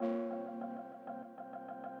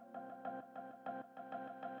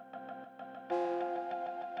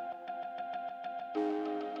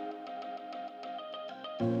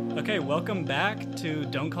Okay, welcome back to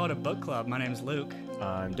Don't Call It a Book Club. My name's Luke.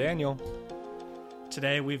 I'm Daniel.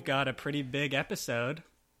 Today we've got a pretty big episode.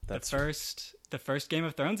 The first Game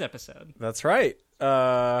of Thrones episode. That's right.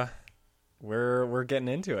 We're getting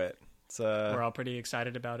into it. It's We're all pretty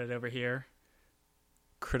excited about it over here.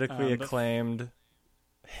 critically acclaimed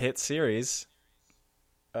hit series.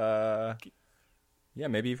 Yeah,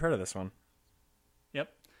 maybe you've heard of this one.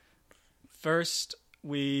 Yep. First,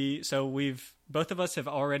 both of us have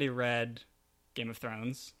already read Game of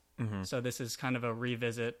Thrones. Mm-hmm. So this is kind of a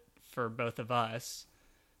revisit for both of us.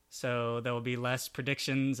 So there will be less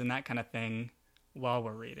predictions and that kind of thing while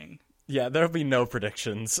we're reading. Yeah, there'll be no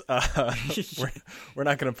predictions. We're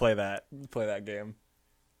not going to play that game.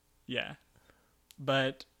 Yeah.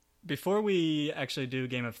 But before we actually do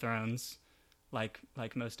Game of Thrones, like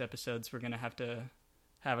most episodes, we're going to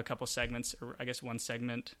have a couple segments, or I guess one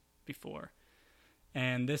segment before.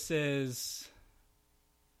 And this is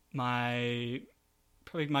probably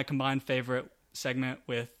my combined favorite segment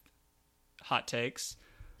with hot takes.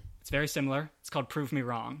 It's very similar. It's called Prove Me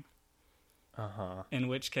Wrong. Uh-huh. In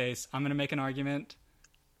which case, I'm going to make an argument,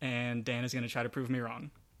 and Dan is going to try to prove me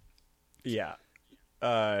wrong. Yeah.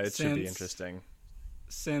 It should be interesting.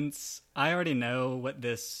 Since I already know what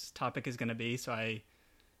this topic is going to be, so I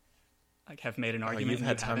have made an argument. You've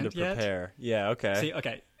had time to prepare. Yeah, okay. See,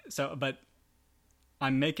 okay. So, but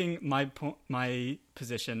I'm making my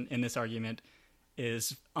position in this argument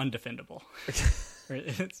is undefendable.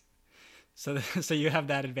 So you have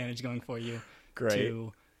that advantage going for you. Great.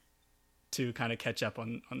 To kind of catch up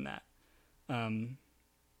on that. All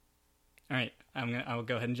right, I'll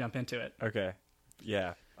go ahead and jump into it. Okay.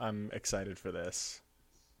 Yeah, I'm excited for this.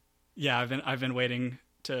 Yeah, I've been waiting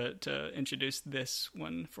to introduce this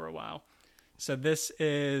one for a while. So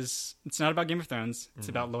it's not about Game of Thrones. It's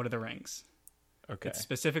about Lord of the Rings. Okay.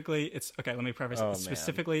 Let me preface it. It's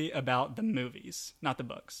specifically about the movies, not the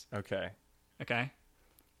books. Okay. Okay.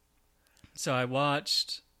 So I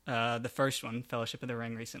watched the first one, Fellowship of the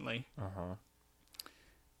Ring, recently. Uh-huh.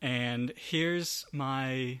 And here's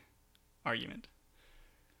my argument.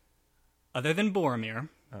 Other than Boromir...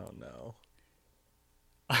 Oh, no.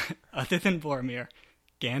 Other than Boromir,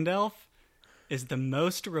 Gandalf is the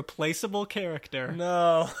most replaceable character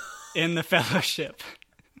in the Fellowship.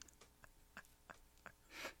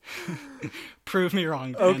 Prove me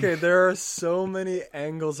wrong, Dan. Okay, there are so many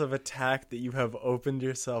angles of attack that you have opened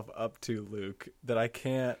yourself up to, Luke, that I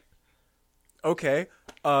can't... Okay,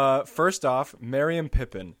 first off, Merry and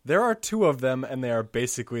Pippin. There are two of them, and they are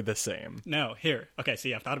basically the same. No, here. Okay,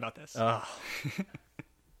 see, I've thought about this. Ugh.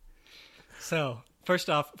 So, first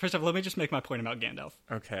off, let me just make my point about Gandalf.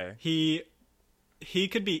 Okay. He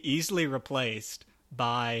could be easily replaced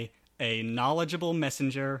by a knowledgeable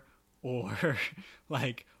messenger or,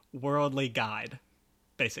 like, worldly guide,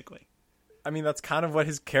 basically. I mean, that's kind of what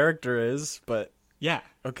his character is, but... Yeah.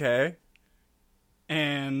 Okay.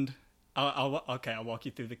 And... I'll walk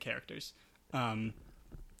you through the characters.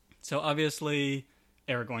 So obviously,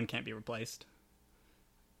 Aragorn can't be replaced.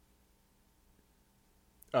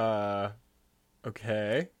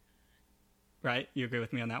 Okay. Right? You agree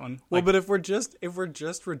with me on that one? Well, but if we're just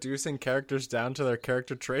reducing characters down to their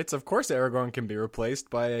character traits, of course Aragorn can be replaced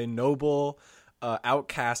by a noble,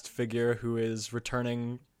 outcast figure who is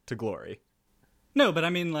returning to glory. No, but I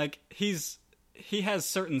mean, like, he has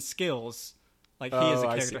certain skills. Like, he as a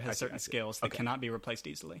character has certain skills that cannot be replaced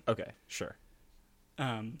easily. Okay, sure.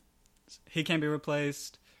 He can be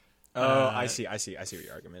replaced. I see what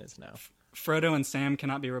your argument is now. Frodo and Sam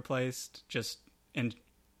cannot be replaced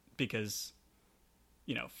because,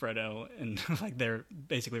 you know, Frodo and, like, they're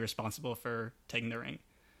basically responsible for taking the ring.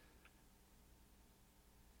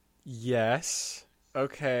 Yes.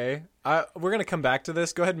 Okay. We're going to come back to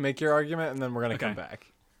this. Go ahead and make your argument, and then we're going to come back.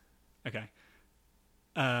 Okay.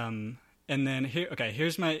 And then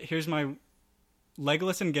here's my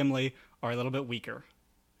Legolas and Gimli are a little bit weaker,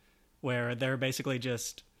 where they're basically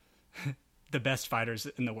just the best fighters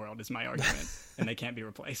in the world is my argument, and they can't be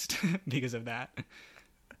replaced because of that.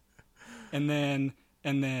 And then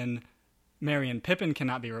Merry and Pippin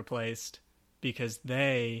cannot be replaced because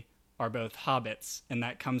they are both hobbits, and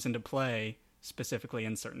that comes into play specifically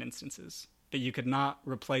in certain instances. That you could not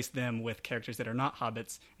replace them with characters that are not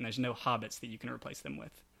hobbits, and there's no hobbits that you can replace them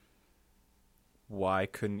with. Why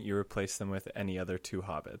couldn't you replace them with any other two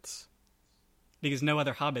hobbits? Because no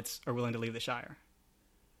other hobbits are willing to leave the Shire.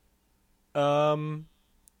 I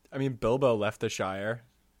mean, Bilbo left the Shire.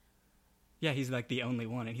 Yeah, he's like the only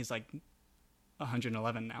one, and he's like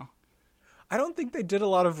 111 now. I don't think they did a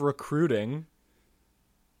lot of recruiting.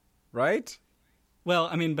 Right? Well,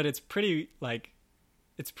 I mean, but it's pretty, like,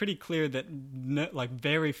 it's pretty clear that no, like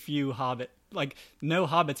very few no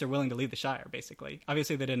hobbits are willing to leave the Shire. Basically,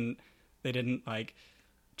 obviously they didn't like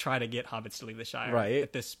try to get hobbits to leave the Shire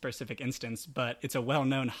at this specific instance, but it's a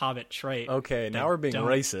well-known hobbit trait. Okay, now we're being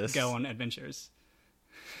racist. Go on adventures.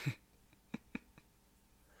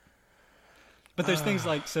 But there's things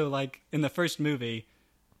like in the first movie,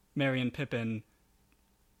 Merry and Pippin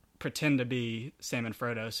pretend to be Sam and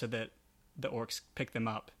Frodo so that the orcs pick them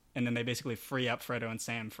up, and then they basically free up Frodo and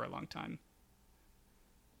Sam for a long time.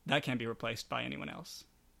 That can't be replaced by anyone else.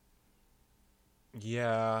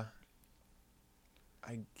 Yeah.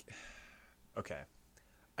 Okay.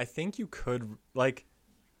 I think you could, like,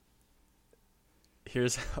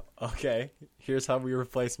 here's how we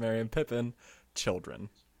replace Merry and Pippin: children.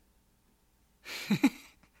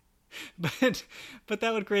 But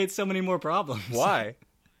that would create so many more problems. Why?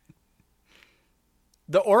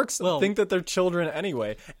 The orcs think that they're children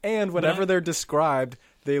anyway, and whenever they're described,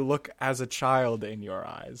 they look as a child in your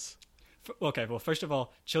eyes. Okay, well, first of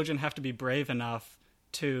all, children have to be brave enough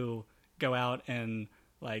to go out and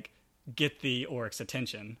like get the orcs'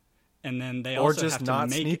 attention, and then they also just have to not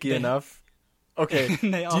make sneaky enough. Okay, do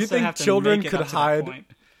you think children could hide?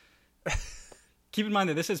 Keep in mind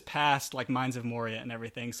that this is past like Mines of Moria and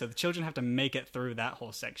everything, so the children have to make it through that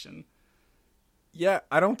whole section. Yeah,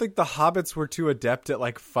 I don't think the hobbits were too adept at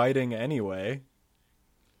like fighting anyway.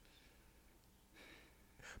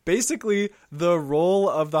 Basically, the role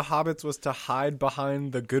of the hobbits was to hide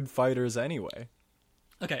behind the good fighters anyway.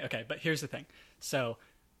 Okay, but here's the thing. So,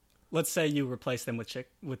 let's say you replace them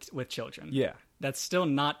with children. Yeah. That's still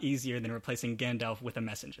not easier than replacing Gandalf with a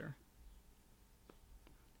messenger.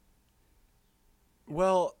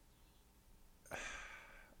 Well,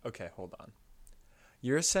 okay, hold on.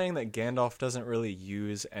 You're saying that Gandalf doesn't really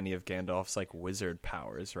use any of Gandalf's like wizard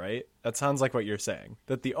powers, right? That sounds like what you're saying.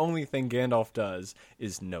 That the only thing Gandalf does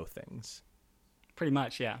is know things. Pretty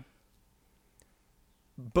much, yeah.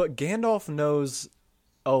 But Gandalf knows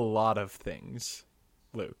a lot of things,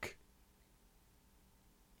 Luke.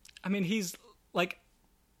 I mean, he's like,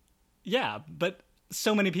 yeah, but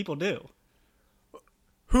so many people do.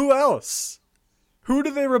 Who else? Who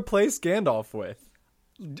do they replace Gandalf with?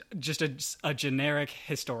 Just a generic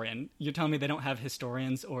historian. You're telling me they don't have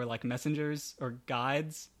historians or like messengers or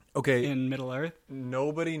guides? Okay, in Middle Earth,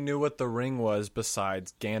 nobody knew what the ring was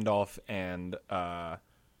besides Gandalf and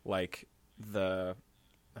like the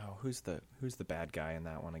who's the bad guy in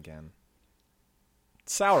that one again?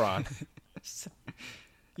 Sauron.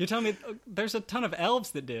 You're telling me there's a ton of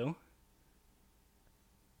elves that do.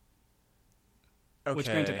 Okay. Which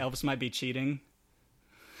granted, elves might be cheating.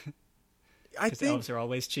 I think elves are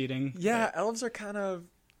always cheating. Yeah, elves are kind of.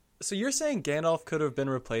 So you're saying Gandalf could have been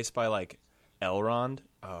replaced by like Elrond?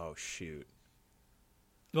 Oh shoot.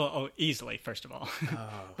 Well, easily. First of all,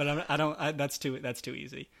 but I don't. That's too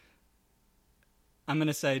easy. I'm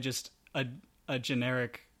gonna say just a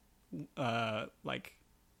generic, like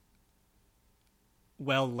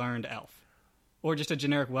well-learned elf, or just a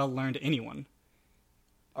generic well-learned anyone.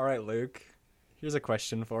 All right, Luke. Here's a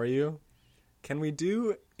question for you. Can we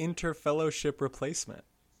do interfellowship replacement?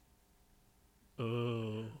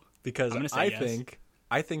 Ooh. Because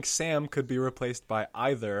I think Sam could be replaced by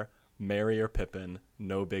either Merry or Pippin.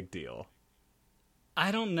 No big deal.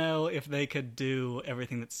 I don't know if they could do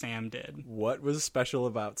everything that Sam did. What was special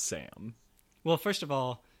about Sam? Well, first of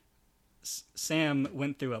all, Sam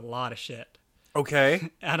went through a lot of shit.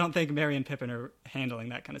 Okay. I don't think Merry and Pippin are handling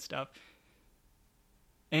that kind of stuff.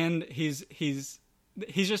 And he's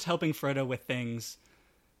just helping Frodo with things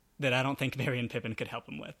that I don't think Merry and Pippin could help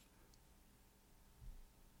him with.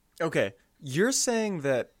 Okay, you're saying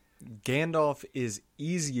that Gandalf is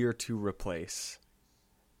easier to replace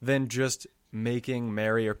than just making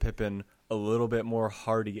Merry or Pippin a little bit more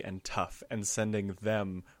hardy and tough and sending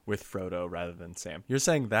them with Frodo rather than Sam. You're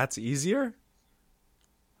saying that's easier?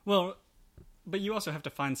 Well, but you also have to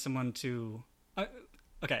find someone to...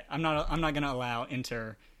 okay, I'm not going to allow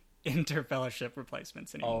interfellowship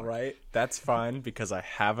replacements anymore. All right, that's fine because I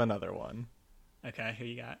have another one. Okay, who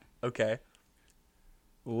you got? Okay.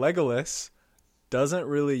 Legolas doesn't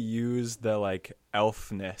really use the like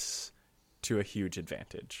elfness to a huge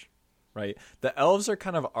advantage, right? The elves are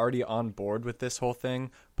kind of already on board with this whole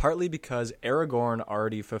thing, partly because Aragorn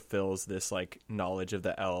already fulfills this like knowledge of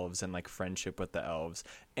the elves and like friendship with the elves,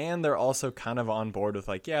 and they're also kind of on board with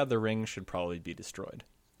like, yeah, the ring should probably be destroyed.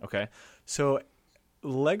 Okay? So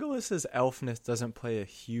Legolas's elfness doesn't play a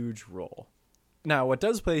huge role. Now, what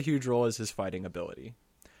does play a huge role is his fighting ability.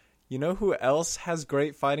 You know who else has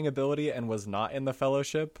great fighting ability and was not in the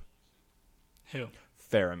Fellowship? Who?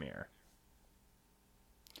 Faramir.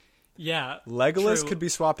 Yeah, Legolas true. could be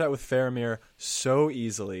swapped out with Faramir so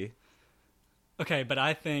easily. Okay, but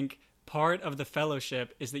I think part of the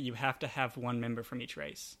fellowship is that you have to have one member from each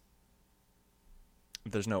race.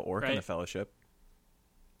 There's no orc in the Right. Fellowship.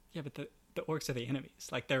 Yeah, but the orcs are the enemies.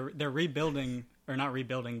 Like they're rebuilding, or not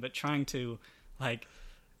rebuilding, but trying to like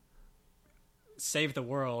save the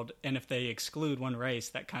world, and if they exclude one race,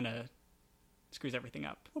 that kind of screws everything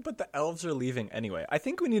up. Well, but the elves are leaving anyway. I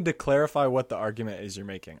think we need to clarify what the argument is you're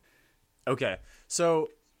making. Okay, so,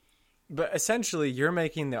 but essentially you're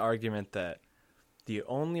making the argument that the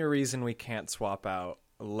only reason we can't swap out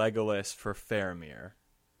Legolas for Faramir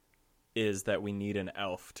is that we need an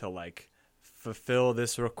elf to, like, fulfill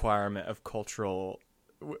this requirement of cultural...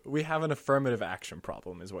 We have an affirmative action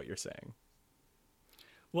problem, is what you're saying.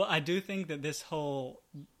 Well, I do think that this whole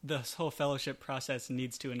fellowship process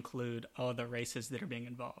needs to include all the races that are being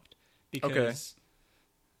involved, because Okay.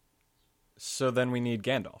 So then we need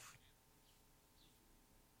Gandalf.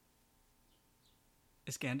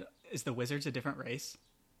 is the wizards a different race?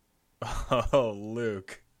 Oh,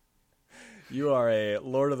 Luke. You are a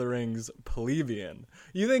Lord of the Rings plebeian.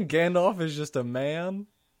 You think Gandalf is just a man?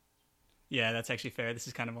 Yeah, that's actually fair. This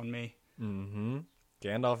is kind of on me. Mm-hmm.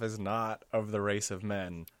 Gandalf is not of the race of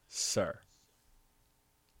men, sir.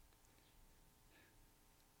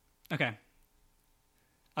 Okay,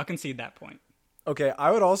 I'll concede that point. Okay, I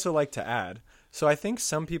would also like to add, so I think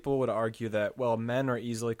some people would argue that, well, men are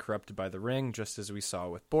easily corrupted by the ring, just as we saw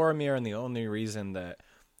with Boromir, and the only reason that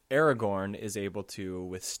Aragorn is able to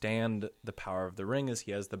withstand the power of the ring is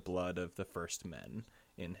he has the blood of the first men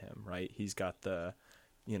in him, right? He's got the,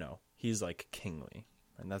 he's like kingly,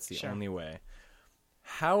 and that's the Sure. only way.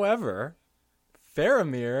 However,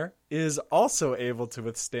 Faramir is also able to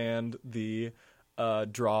withstand the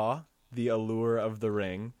the allure of the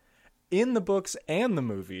ring in the books and the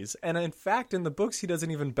movies. And in fact, in the books, he does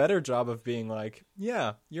an even better job of being like,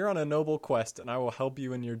 yeah, you're on a noble quest and I will help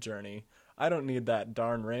you in your journey. I don't need that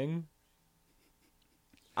darn ring.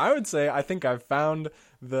 I would say I think I've found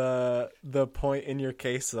the point in your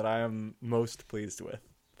case that I am most pleased with.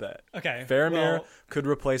 That Okay, Faramir well- could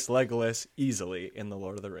replace Legolas easily in The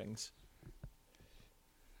Lord of the Rings.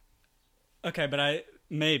 Okay, but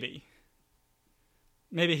maybe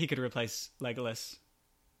he could replace Legolas.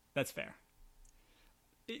 That's fair.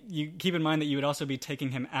 You keep in mind that you would also be taking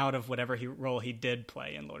him out of whatever role he did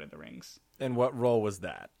play in Lord of the Rings. And what role was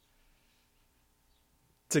that?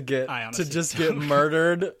 To I honestly just don't get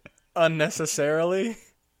murdered unnecessarily?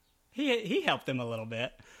 He helped them a little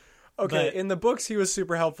bit. Okay, But- in the books he was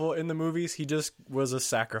super helpful. In the movies he just was a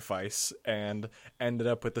sacrifice and ended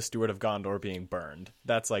up with the Steward of Gondor being burned.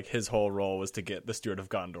 That's like his whole role was to get the Steward of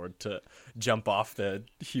Gondor to jump off the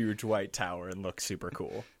huge white tower and look super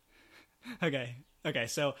cool. Okay.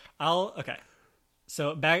 So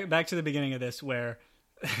So back to the beginning of this where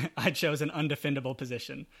I chose an undefendable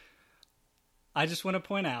position. I just want to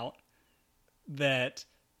point out that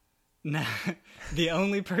now, the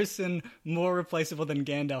only person more replaceable than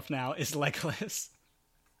Gandalf now is Legolas.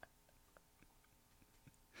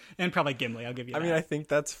 And probably Gimli, I'll give you that. I mean, I think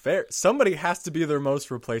that's fair. Somebody has to be their most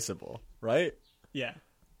replaceable, right? Yeah.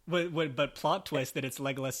 But plot twist that it's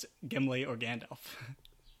Legolas, Gimli, or Gandalf.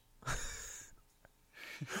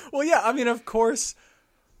 Well, yeah, I mean, of course.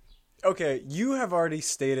 Okay, you have already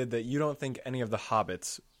stated that you don't think any of the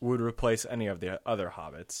hobbits would replace any of the other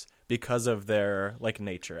hobbits because of their, like,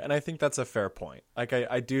 nature. And I think that's a fair point. Like,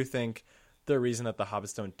 I do think the reason that the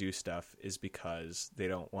hobbits don't do stuff is because they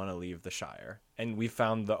don't want to leave the Shire. And we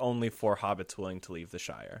found the only 4 hobbits willing to leave the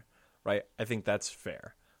Shire, right? I think that's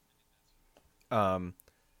fair.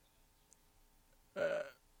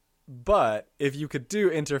 But if you could do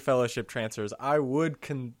interfellowship transfers, I would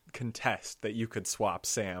contest that you could swap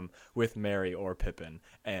Sam with Merry or Pippin,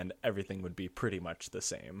 and everything would be pretty much the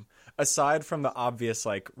same. Aside from the obvious,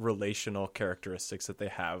 like, relational characteristics that they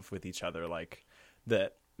have with each other, like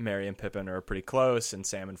that Merry and Pippin are pretty close, and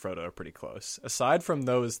Sam and Frodo are pretty close. Aside from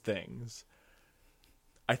those things,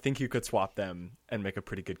 I think you could swap them and make a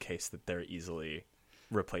pretty good case that they're easily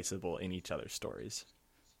replaceable in each other's stories.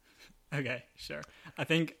 Okay, sure. I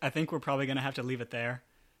think we're probably going to have to leave it there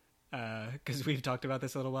because we've talked about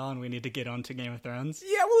this a little while and we need to get on to Game of Thrones.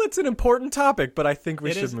 Yeah, well, it's an important topic, but I think we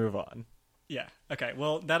It should is- move on. Yeah. Okay.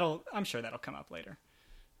 Well, I'm sure that'll come up later.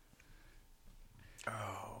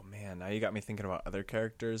 Oh, man. Now you got me thinking about other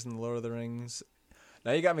characters in The Lord of the Rings.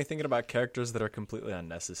 Now you got me thinking about characters that are completely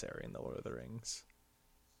unnecessary in The Lord of the Rings.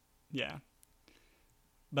 Yeah.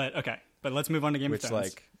 But okay. But let's move on to Game Which, of Thrones.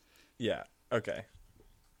 like, yeah, okay.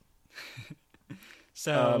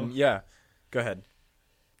 So Yeah, go ahead.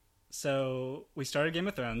 So we started Game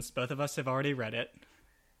of Thrones. Both of us have already read it.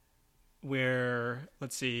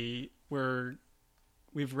 let's see,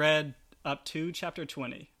 we've read up to chapter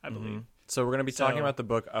 20, I believe. So we're going to be talking about the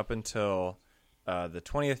book up until the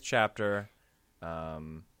 20th chapter.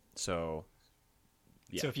 So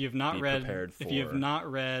if you've not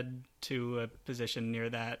read to a position near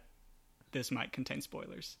that, this might contain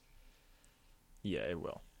spoilers. Yeah, it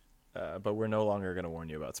will. But we're no longer going to warn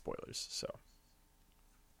you about spoilers. So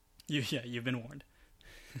you've been warned.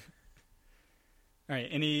 All right.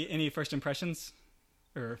 Any first impressions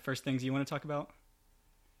or first things you want to talk about?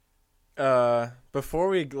 Before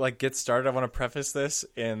we get started, I want to preface this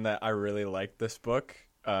in that I really liked this book.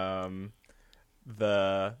 The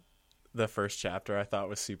first chapter I thought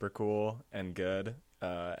was super cool and good,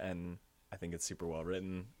 and I think it's super well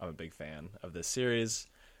written. I'm a big fan of this series.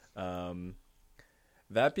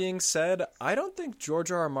 That being said, I don't think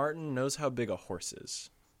George R. R. Martin knows how big a horse is.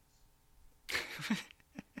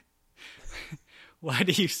 Why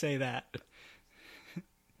do you say that?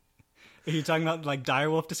 Are you talking about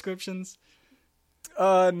direwolf descriptions?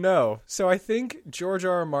 No. So I think George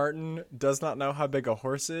R. R. Martin does not know how big a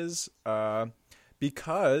horse is,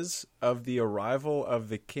 because of the arrival of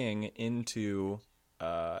the king into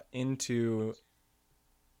Winterfell.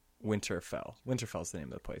 Winterfell's the name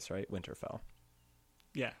of the place, right? Winterfell.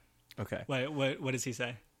 Yeah. Okay. What does he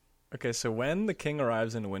say? Okay, so when the king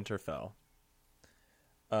arrives in Winterfell,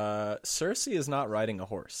 Cersei is not riding a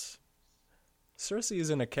horse. Cersei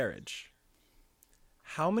is in a carriage.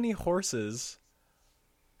 How many horses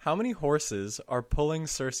are pulling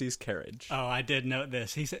Cersei's carriage? Oh, I did note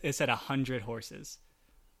this. It said 100 horses.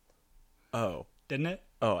 Oh. Didn't it?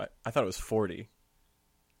 Oh, I thought it was 40.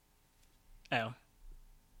 Oh.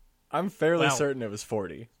 I'm fairly certain it was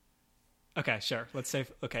 40. Okay, sure. Let's say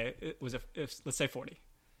let's say 40.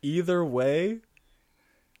 Either way,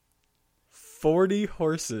 40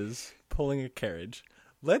 horses pulling a carriage.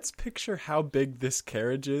 Let's picture how big this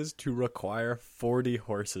carriage is to require 40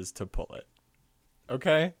 horses to pull it.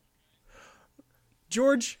 Okay?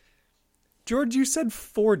 George, you said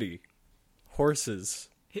 40 horses.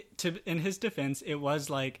 In his defense, it was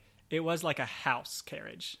like a house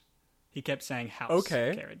carriage. He kept saying house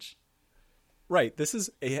carriage. Right.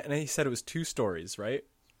 And he said it was 2 stories, right?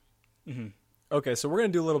 Mm-hmm. Okay, so we're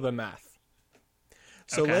going to do a little bit of math.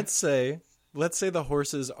 So let's say the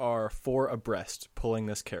horses are 4 abreast pulling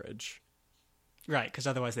this carriage. Right, because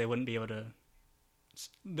otherwise they wouldn't be able to.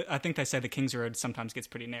 I think they say the King's Road sometimes gets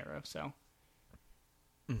pretty narrow, so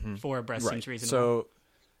 4 abreast seems reasonable.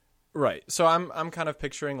 So I'm kind of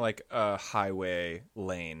picturing like a highway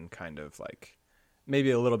lane, kind of like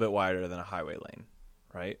maybe a little bit wider than a highway lane,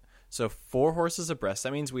 right? So 4 horses abreast.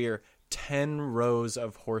 That means we are 10 rows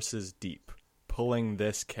of horses deep pulling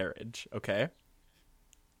this carriage. Okay.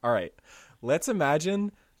 All right. Let's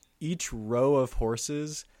imagine each row of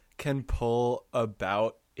horses can pull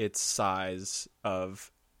about its size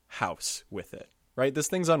of house with it, right? This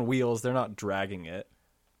thing's on wheels. They're not dragging it,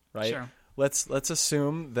 right? Sure. Let's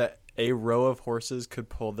assume that a row of horses could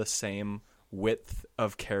pull the same width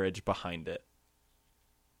of carriage behind it.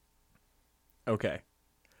 Okay.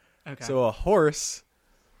 So a horse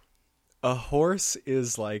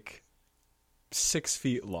is like 6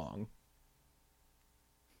 feet long.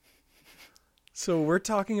 So we're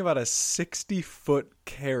talking about a 60-foot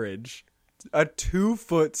carriage, a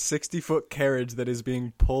 2-foot, 60-foot carriage that is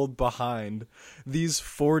being pulled behind these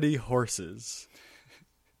 40 horses.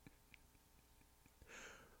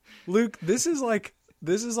 Luke, this is like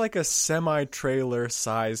a semi-trailer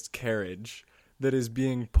sized carriage that is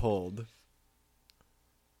being pulled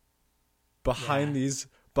behind these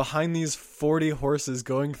 40 horses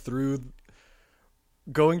going through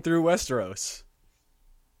Westeros.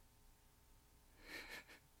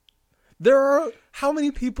 How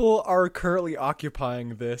many people are currently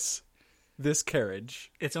occupying this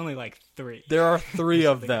carriage? It's only like 3. There are 3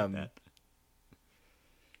 of them. Like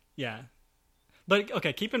yeah. But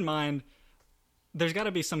okay, keep in mind there's got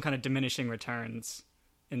to be some kind of diminishing returns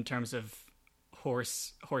in terms of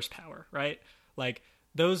horsepower, right? Like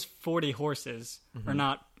those 40 horses are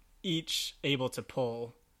not each able to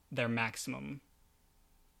pull their maximum,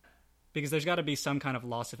 because there's got to be some kind of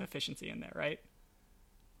loss of efficiency in there, right?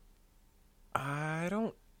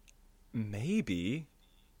 Maybe.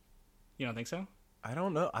 You don't think so? I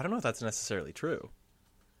don't know if that's necessarily true.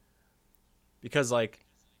 Because I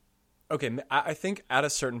think at a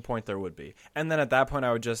certain point there would be. And then at that point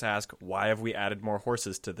I would just ask, why have we added more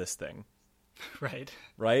horses to this thing? Right.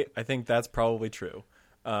 Right? I think that's probably true.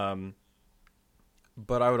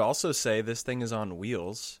 But I would also say this thing is on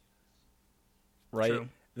wheels. Right? True.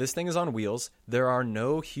 This thing is on wheels. There are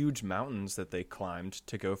no huge mountains that they climbed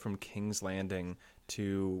to go from King's Landing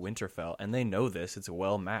to Winterfell, and they know this. It's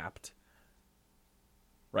well mapped.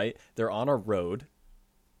 Right? They're on a road.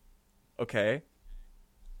 Okay?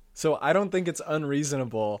 So I don't think it's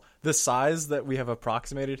unreasonable. The size that we have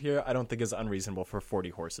approximated here, I don't think is unreasonable for 40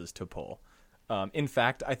 horses to pull. In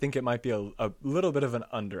fact, I think it might be a little bit of an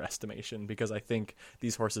underestimation, because I think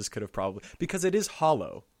these horses could have probably... Because it is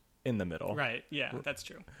hollow in the middle. Right, yeah, that's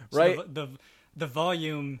true. So Right? the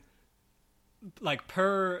volume, like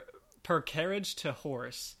per carriage to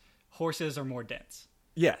horses are more dense.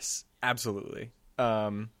 Yes, absolutely.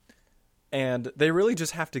 And they really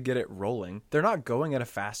just have to get it rolling. They're not going at a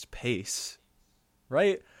fast pace,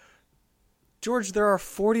 right? George, there are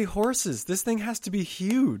 40 horses. This thing has to be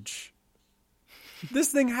huge. This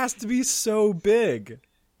thing has to be so big.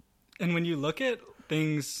 And when you look at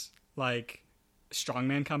things like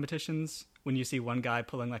strongman competitions, when you see one guy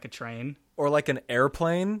pulling like a train. Or like an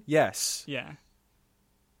airplane, yes. Yeah.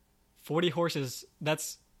 40 horses,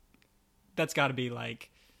 that's got to be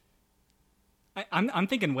like... I'm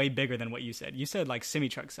thinking way bigger than what you said. You said like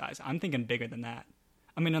semi-truck size. I'm thinking bigger than that.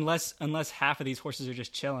 I mean, unless half of these horses are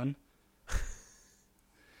just chilling.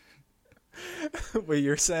 Wait,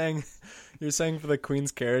 you're saying for the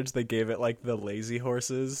Queen's carriage they gave it like the lazy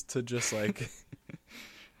horses to just like...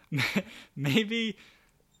 maybe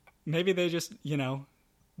they just,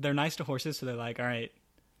 they're nice to horses, so they're like, all right.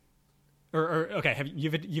 Or okay,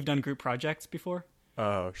 you've done group projects before?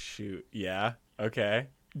 Oh shoot, yeah, okay.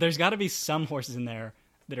 There's got to be some horses in there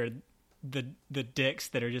that are the dicks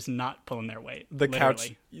that are just not pulling their weight. The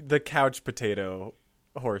literally. couch potato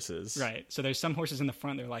horses. Right. So there's some horses in the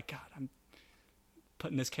front. They're like, God, I'm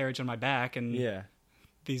putting this carriage on my back, and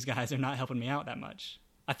these guys are not helping me out that much.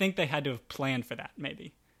 I think they had to have planned for that,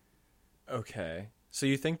 maybe. Okay. So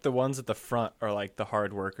you think the ones at the front are like the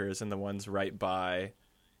hard workers, and the ones right by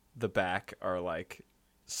the back are like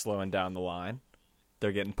slowing down the line?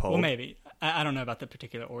 They're getting pulled. Well, maybe. I don't know about the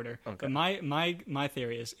particular order. Okay. But my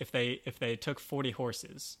theory is if they took 40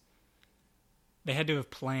 horses, they had to have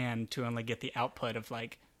planned to only get the output of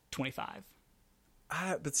like 25.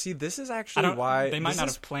 But see, this is actually why they might not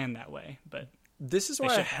have planned that way. But this is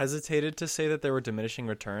why I hesitated to say that there were diminishing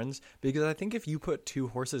returns, because I think if you put two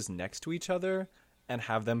horses next to each other and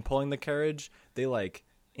have them pulling the carriage, they like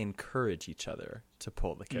encourage each other to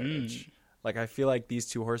pull the carriage. Like, I feel like these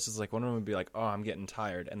two horses, like, one of them would be like, oh, I'm getting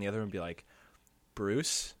tired. And the other one would be like,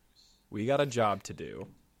 Bruce, we got a job to do.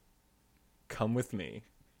 Come with me.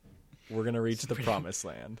 We're going to reach the promised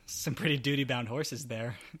land. Some pretty duty-bound horses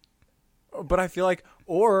there. But I feel like,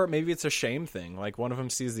 or maybe it's a shame thing. Like, one of them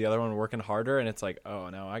sees the other one working harder, and it's like, oh,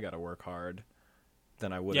 no, I got to work hard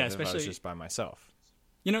than I would have if I was just by myself.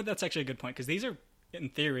 That's actually a good point, because these are, in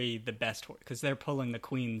theory, the best horse, because they're pulling the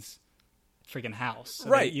Queen's freaking house. So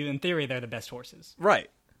right. In theory, they're the best horses. Right.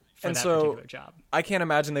 For and that so particular job. I can't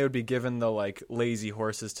imagine they would be given the like lazy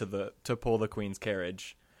horses to pull the Queen's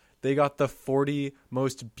carriage. They got the 40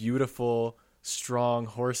 most beautiful, strong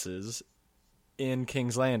horses in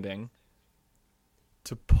King's Landing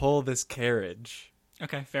to pull this carriage.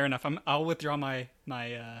 Okay, fair enough. I'll withdraw my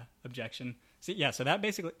objection. So that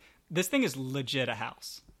basically, this thing is legit a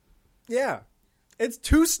house. Yeah. It's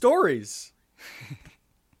 2 stories.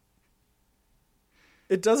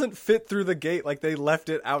 It doesn't fit through the gate, like they left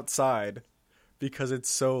it outside because it's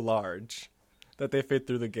so large that they fit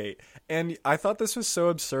through the gate. And I thought this was so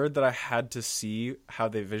absurd that I had to see how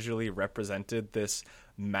they visually represented this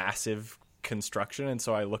massive construction. And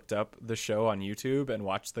so I looked up the show on YouTube and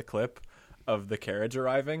watched the clip of the carriage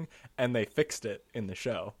arriving, and they fixed it in the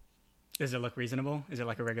show. Does it look reasonable? Is it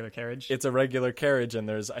like a regular carriage? It's a regular carriage,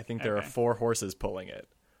 and I think there are 4 horses pulling it.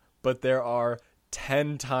 But there are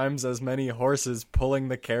 10 times as many horses pulling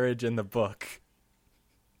the carriage in the book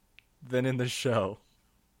than in the show.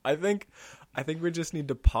 I think we just need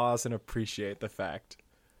to pause and appreciate the fact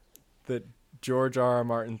that George R.R.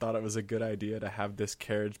 Martin thought it was a good idea to have this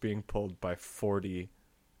carriage being pulled by 40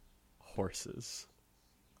 horses.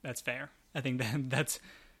 That's fair. I think that's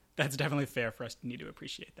definitely fair for us to need to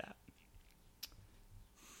appreciate that.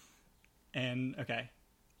 And okay,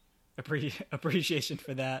 appreciation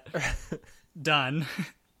for that. Done.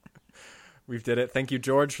 We've did it. Thank you,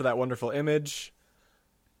 George, for that wonderful image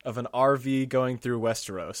of an RV going through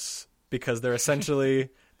Westeros, because they're essentially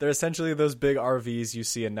those big RVs you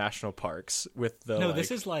see in national parks with the. No,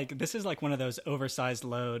 this is like one of those oversized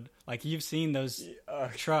load. Like you've seen those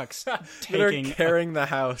trucks carrying the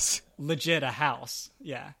house. Legit a house.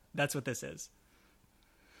 Yeah, that's what this is.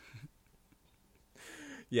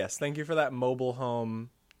 Yes, thank you for that mobile home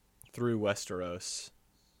through Westeros,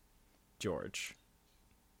 George.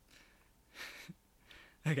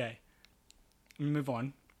 Okay. Move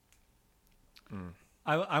on.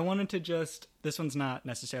 I wanted to just... This one's not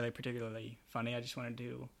necessarily particularly funny. I just wanted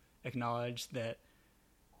to acknowledge that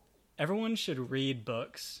everyone should read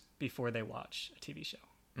books before they watch a TV show.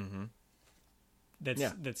 Mm-hmm.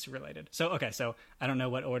 That's related. So I don't know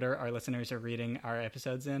what order our listeners are reading our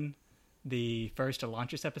episodes in. The first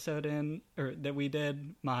Elantris episode that we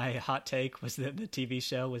did, my hot take was that the TV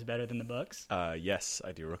show was better than the books. Yes,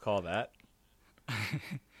 I do recall that.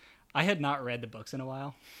 I had not read the books in a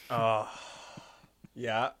while. Oh,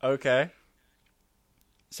 yeah, okay.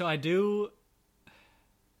 So I do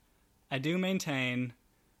maintain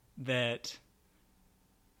that.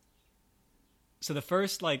 So the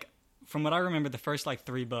first, from what I remember, the first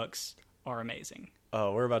 3 books are amazing.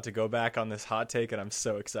 Oh, we're about to go back on this hot take, and I'm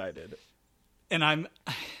so excited. And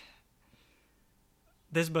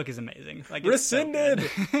this book is amazing. Rescinded!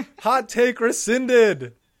 So hot take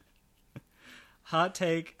rescinded! Hot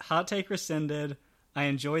take rescinded. I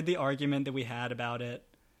enjoyed the argument that we had about it,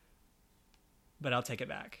 but I'll take it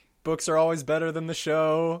back. Books are always better than the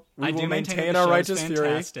show. We will maintain our righteous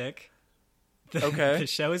fury. Okay. The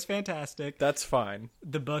show is fantastic. That's fine.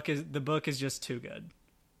 The book is just too good.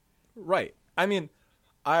 Right. I mean,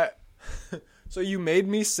 so you made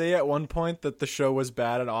me say at one point that the show was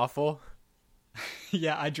bad and awful.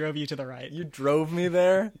 Yeah, I drove you to the right. You drove me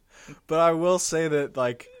there. But I will say that,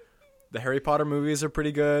 the Harry Potter movies are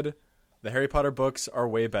pretty good. The Harry Potter books are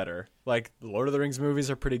way better. The Lord of the Rings movies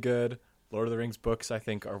are pretty good. Lord of the Rings books, I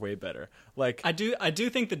think, are way better. I do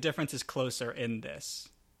think the difference is closer in this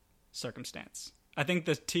circumstance. I think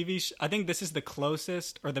I think this is the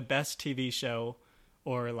closest or the best TV show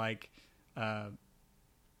or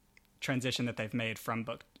transition that they've made from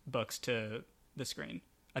books to the screen.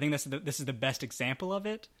 I think this is the best example of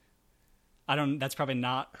it. That's probably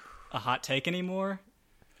not a hot take anymore.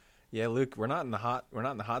 Yeah, Luke, we're not in the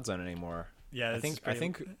hot zone anymore. Yeah, I think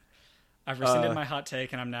I've rescinded my hot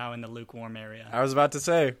take and I'm now in the lukewarm area. I was about to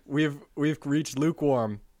say we've reached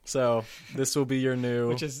lukewarm, so this will be your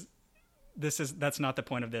new. That's not the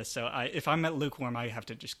point of this. So if I'm at lukewarm, I have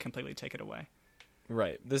to just completely take it away.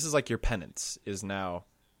 Right. This is your penance is now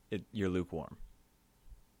you're lukewarm.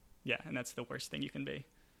 Yeah, and that's the worst thing you can be.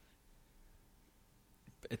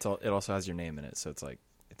 It also has your name in it, so it's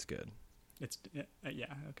good. It's yeah.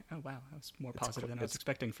 Okay. Oh wow, that was more positive than I was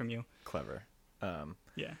expecting from you. Clever.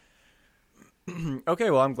 Yeah. Okay,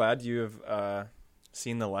 well, I'm glad you have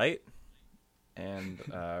seen the light and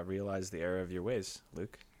realized the error of your ways,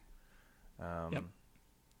 Luke. Yep.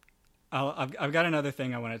 I've got another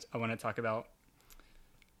thing I want to talk about.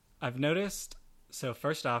 I've noticed. So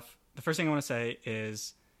first off, the first thing I want to say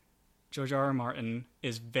is George R.R. Martin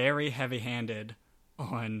is very heavy-handed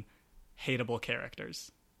on hateable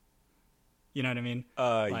characters. You know what I mean?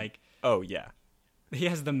 Oh yeah. He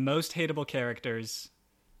has the most hateable characters: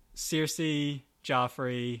 Cersei,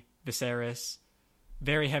 Joffrey, Viserys.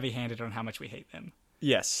 Very heavy-handed on how much we hate them.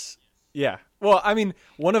 Yes. Yeah. Well, I mean,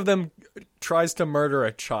 one of them tries to murder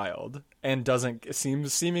a child and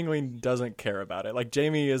seemingly doesn't care about it.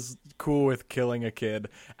 Jaime is cool with killing a kid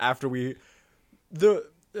after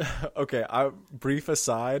okay, brief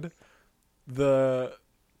aside, the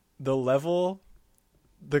level,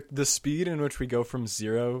 the speed in which we go from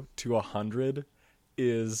 0 to 100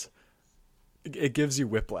 it gives you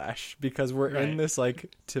whiplash because we're in this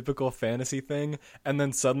typical fantasy thing, and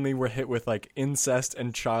then suddenly we're hit with incest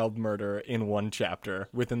and child murder in one chapter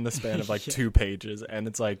within the span of 2 pages, and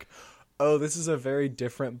it's oh, this is a very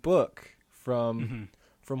different book from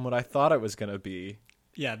what I thought it was gonna be.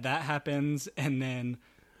 Yeah, that happens, and then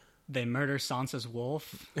they murder Sansa's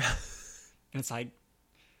wolf, and it's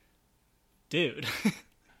dude.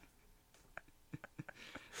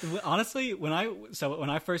 Honestly, when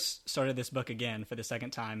I first started this book again for the second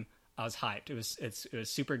time, I was hyped. It was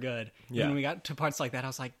super good. Yeah. And when we got to parts like that, I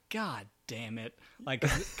was like, God damn it!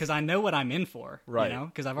 Because I know what I'm in for, right?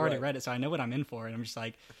 Because I've already read it, so I know what I'm in for, and I'm just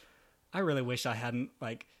I really wish I hadn't.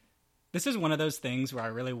 This is one of those things where I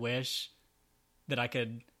really wish that I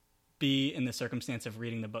could be in the circumstance of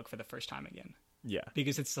reading the book for the first time again. Yeah,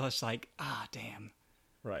 because it's just damn,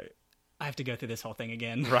 right. I have to go through this whole thing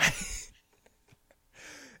again, right.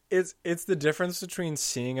 It's the difference between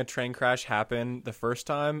seeing a train crash happen the first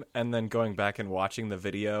time and then going back and watching the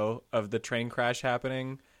video of the train crash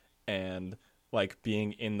happening and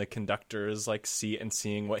being in the conductor's seat and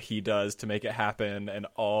seeing what he does to make it happen and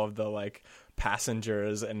all of the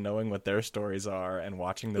passengers and knowing what their stories are and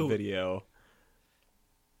watching the video.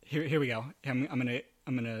 Here we go. I'm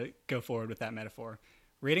gonna go forward with that metaphor.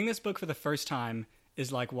 Reading this book for the first time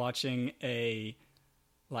is like watching a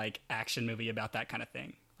action movie about that kind of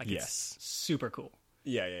thing. Yes. It's super cool.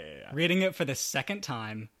 Yeah. Reading it for the second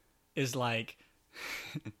time is like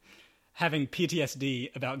having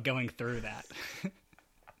PTSD about going through that.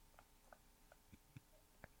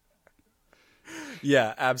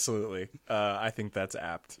 Yeah, absolutely. I think that's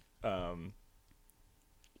apt.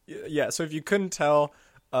 Yeah, so if you couldn't tell,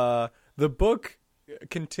 the book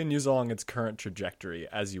continues along its current trajectory,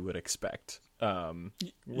 as you would expect. We're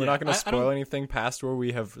not going to spoil anything past where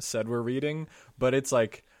we have said we're reading, but it's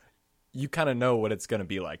like, you kind of know what it's going to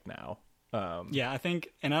be like now. Yeah, I think,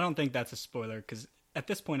 and I don't think that's a spoiler, because at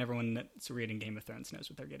this point, everyone that's reading Game of Thrones knows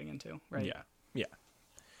what they're getting into, right? Yeah.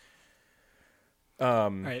 All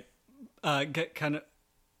right. Kind of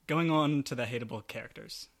going on to the hateable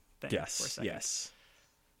characters thing for a second. Yes.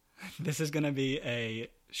 This is going to be a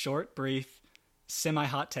short, brief,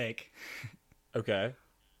 semi-hot take. Okay.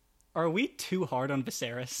 Are we too hard on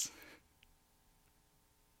Viserys?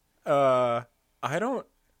 I don't...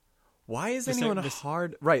 Why is anyone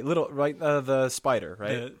hard... Right, the spider,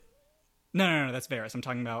 right? No, that's Varys. I'm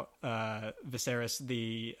talking about Viserys,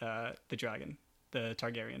 the dragon, the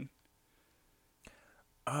Targaryen.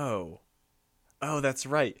 Oh, that's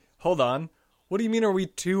right. Hold on. What do you mean, are we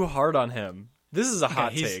too hard on him? This is a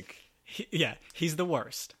hot take. He's the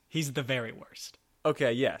worst. He's the very worst.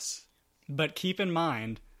 Okay, yes. But keep in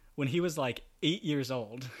mind, when he was like 8 years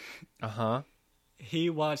old, he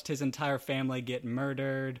watched his entire family get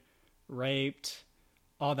murdered, raped,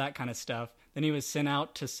 all that kind of stuff. Then he was sent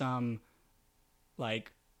out to some,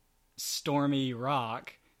 like, stormy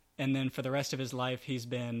rock, and then for the rest of his life, he's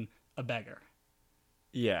been a beggar.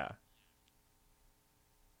 Yeah.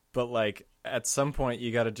 But, like, at some point,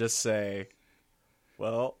 you gotta just say,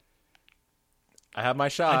 well, I have my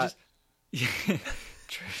shot. He's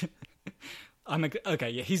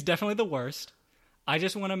definitely the worst. I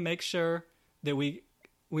just want to make sure that we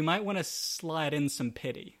might want to slide in some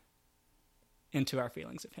pity into our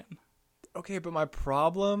feelings of him. Okay, but my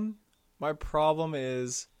problem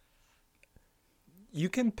is you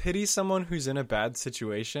can pity someone who's in a bad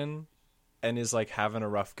situation and is like having a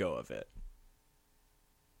rough go of it.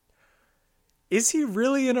 Is he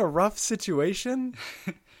really in a rough situation?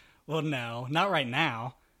 Well, no, not right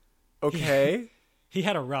now. Okay. He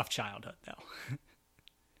had a rough childhood, though.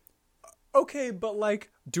 Okay, but like,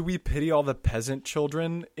 do we pity all the peasant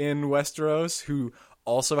children in Westeros who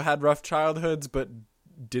also had rough childhoods but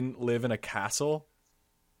didn't live in a castle?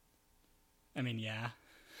 I mean, yeah.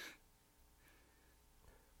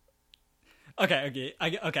 Okay.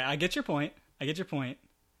 I get your point.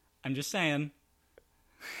 I'm just saying.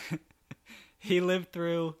 He lived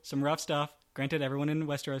through some rough stuff. Granted, everyone in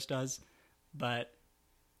Westeros does. But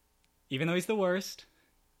even though he's the worst,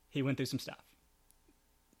 he went through some stuff.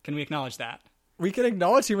 Can we acknowledge that? We can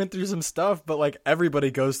acknowledge he went through some stuff, but like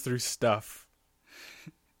everybody goes through stuff.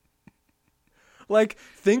 Like,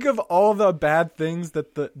 think of all the bad things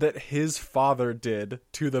that his father did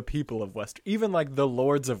to the people of Westeros. Even like the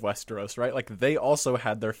lords of Westeros, right? Like they also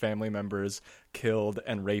had their family members killed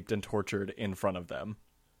and raped and tortured in front of them.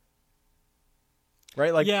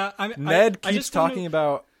 Right? Like, yeah, Ned keeps talking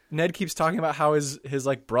about how his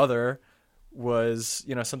like brother was,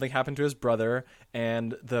 you know, something happened to his brother,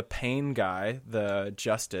 and the Payne guy, the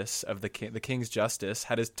justice of the king's justice,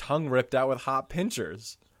 had his tongue ripped out with hot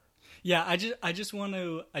pincers. Yeah, I just want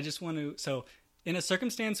to. So, in a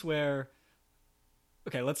circumstance where,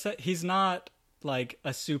 okay, let's say he's not like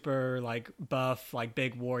a super like buff, like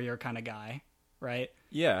big warrior kind of guy, right?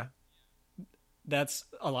 Yeah, that's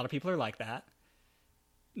a lot of people are like that.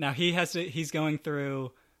 Now he's going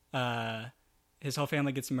through, his whole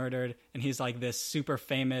family gets murdered, and he's like this super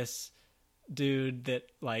famous dude that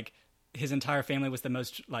like his entire family was the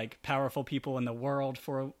most like powerful people in the world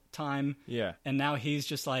for a time. Yeah. And now he's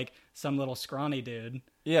just like some little scrawny dude.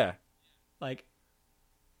 Yeah. Like,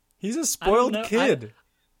 he's a spoiled kid.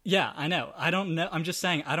 Yeah, I know. I don't know. I'm just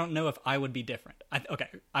saying, I don't know if I would be different.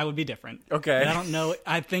 I would be different. Okay. But I don't know.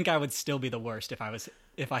 I think I would still be the worst if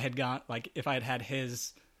I had had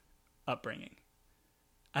his upbringing.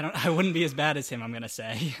 I wouldn't be as bad as him, I'm going to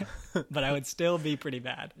say, but I would still be pretty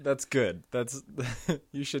bad. That's good.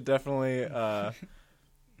 You should definitely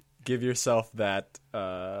give yourself that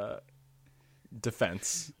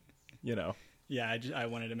defense, you know. Yeah, I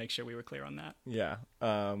wanted to make sure we were clear on that. Yeah.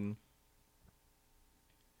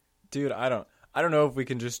 Dude, I don't know if we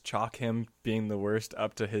can just chalk him being the worst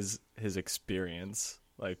up to his experience.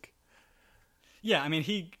 Like, yeah, I mean,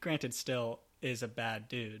 he granted still is a bad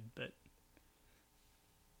dude, but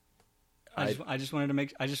I just wanted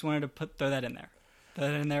to throw that in there. Throw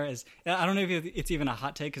that in there as, I don't know if it's even a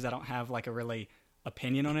hot take because I don't have like a really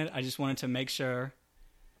opinion on it. I just wanted to make sure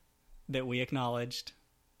that we acknowledged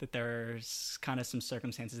that there's kind of some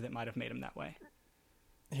circumstances that might have made him that way.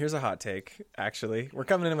 Here's a hot take, actually. We're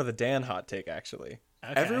coming in with a Dan hot take, actually.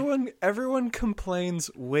 Okay. Everyone complains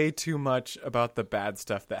way too much about the bad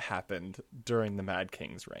stuff that happened during the Mad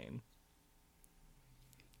King's reign.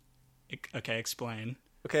 Okay, explain.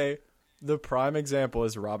 Okay, the prime example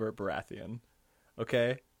is Robert Baratheon.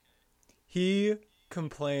 Okay? He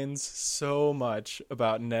complains so much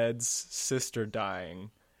about Ned's sister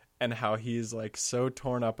dying and how he's like so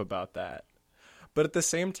torn up about that. But at the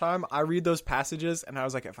same time, I read those passages and I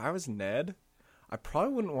was like, if I was Ned, I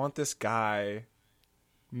probably wouldn't want this guy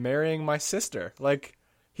marrying my sister. Like,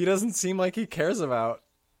 he doesn't seem like he cares about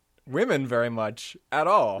women very much at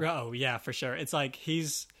all. Oh, yeah, for sure. It's like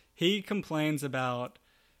he complains about,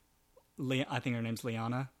 I think her name's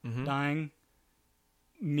Lyanna, dying.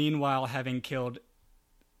 Meanwhile, having killed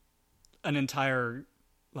an entire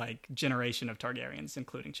like generation of Targaryens,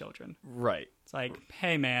 including children. Right. It's like,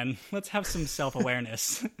 hey man, let's have some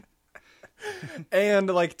self-awareness. And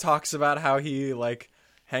like talks about how he like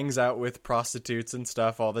hangs out with prostitutes and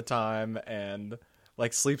stuff all the time and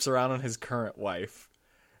like sleeps around on his current wife.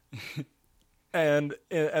 And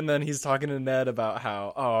then he's talking to Ned about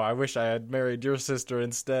how, oh, I wish I had married your sister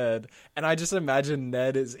instead. And I just imagine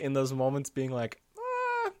Ned is in those moments being like,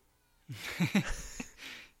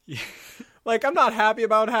 Yeah. like, I'm not happy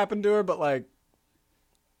about what happened to her, but like,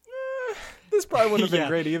 this probably wouldn't have been Yeah.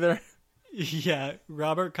 great either. Yeah,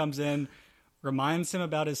 Robert comes in, reminds him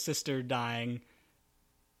about his sister dying,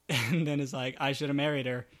 and then is like, I should have married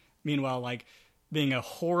her. Meanwhile, like, being a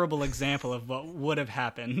horrible example of what would have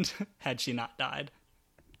happened had she not died.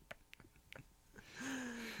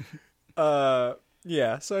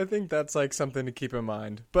 Yeah, so I think that's like something to keep in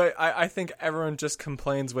mind. But I think everyone just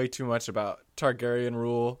complains way too much about Targaryen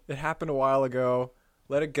rule. It happened a while ago.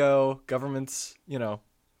 Let it go. Governments,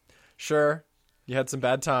 sure, you had some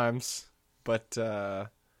bad times, but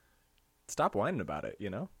stop whining about it,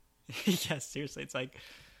 Yeah, seriously, it's like,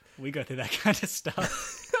 we go through that kind of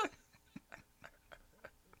stuff.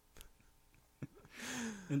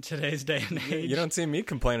 In today's day and age. You don't see me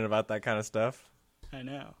complaining about that kind of stuff. I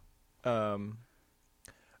know.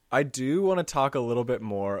 I do want to talk a little bit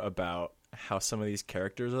more about how some of these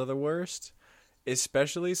characters are the worst,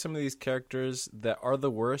 especially some of these characters that are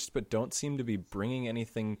the worst but don't seem to be bringing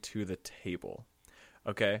anything to the table.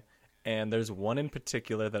 Okay? And there's one in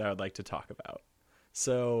particular that I would like to talk about.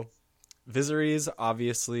 So, Viserys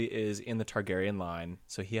obviously is in the Targaryen line,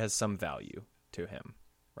 so he has some value to him,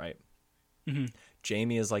 right? Mm-hmm.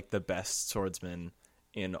 Jaime is like the best swordsman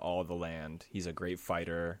in all the land. He's a great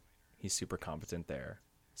fighter. He's super competent there.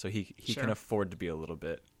 So he Sure. can afford to be a little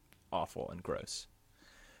bit awful and gross.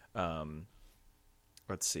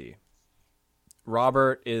 Let's see.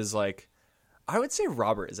 Robert is like, I would say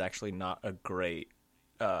Robert is actually not a great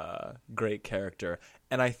character.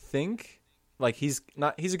 And I think like he's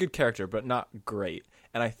a good character, but not great.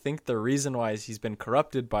 And I think the reason why is he's been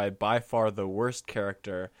corrupted by far the worst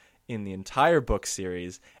character in the entire book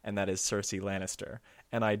series, and that is Cersei Lannister.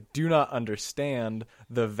 And I do not understand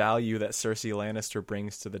the value that Cersei Lannister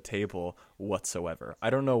brings to the table whatsoever. I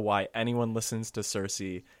don't know why anyone listens to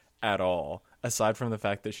Cersei at all, aside from the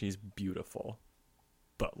fact that she's beautiful.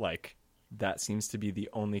 But, like, that seems to be the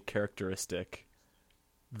only characteristic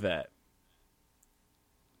that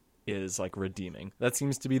is, like, redeeming. That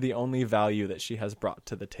seems to be the only value that she has brought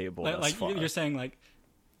to the table thus far. You're saying, like,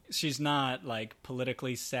 she's not, like,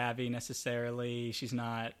 politically savvy necessarily. She's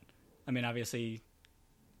not, I mean, obviously,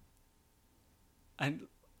 I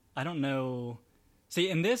don't know. See,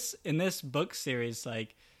 in this book series,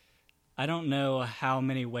 like, I don't know how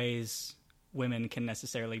many ways women can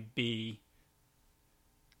necessarily be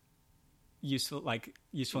useful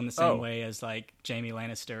in the same way as, like, Jaime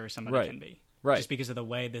Lannister or somebody can be. Right. Just because of the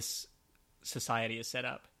way this society is set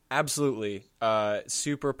up. Absolutely.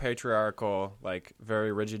 Super patriarchal, like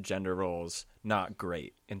very rigid gender roles, not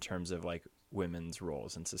great in terms of like women's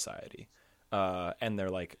roles in society. And they're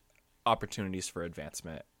like opportunities for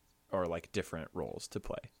advancement or like different roles to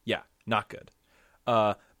play. Yeah, not good.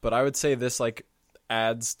 But I would say this like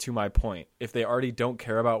adds to my point. If they already don't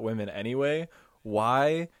care about women anyway,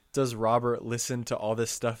 why does Robert listen to all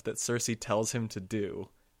this stuff that Cersei tells him to do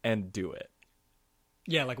and do it?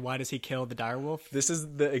 Yeah, like, why does he kill the direwolf? This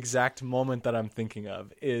is the exact moment that I'm thinking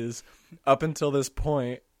of, is up until this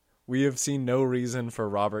point, we have seen no reason for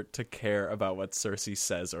Robert to care about what Cersei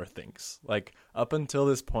says or thinks. Like, up until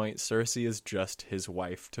this point, Cersei is just his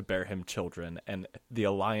wife to bear him children and the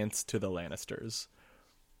alliance to the Lannisters.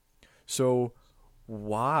 So,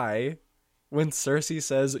 why, when Cersei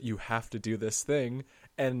says, you have to do this thing,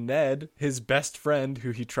 and Ned, his best friend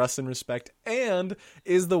who he trusts and respects, and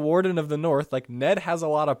is the Warden of the North. Like, Ned has a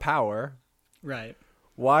lot of power. Right.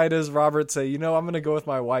 Why does Robert say, I'm going to go with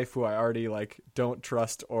my wife who I already, like, don't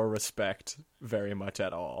trust or respect very much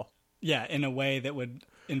at all? Yeah, in a way that would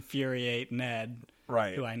infuriate Ned,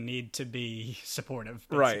 Right. who I need to be supportive,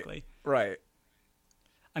 basically. Right.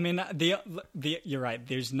 I mean, you're right.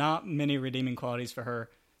 There's not many redeeming qualities for her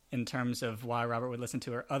in terms of why Robert would listen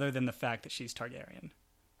to her, other than the fact that she's Targaryen.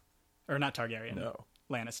 Or not Targaryen. No.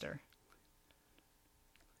 Lannister.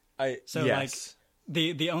 Yes.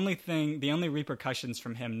 The only repercussions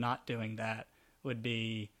from him not doing that would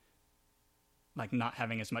be like not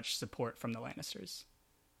having as much support from the Lannisters.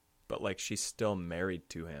 But like, she's still married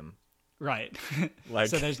to him. Right. Like,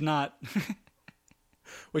 so there's not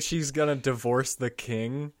which she's gonna divorce the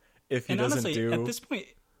king if he doesn't honestly, do.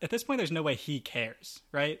 At this point there's no way he cares,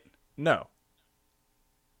 right? No,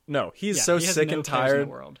 he's Yeah, so he has sick no and cares in tired.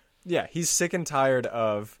 the world. Yeah, he's sick and tired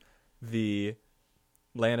of the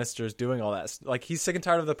Lannisters doing all that. Like, he's sick and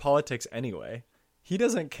tired of the politics anyway. He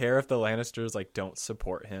doesn't care if the Lannisters like don't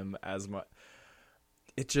support him as much.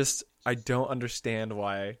 I don't understand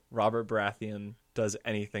why Robert Baratheon does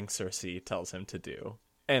anything Cersei tells him to do.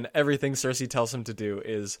 And everything Cersei tells him to do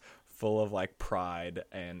is full of like pride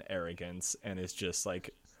and arrogance, and is just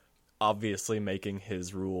like obviously making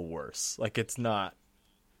his rule worse. Like, it is not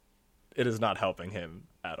helping him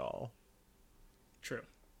at all. True.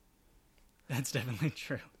 That's definitely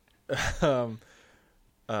true.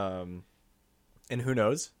 And who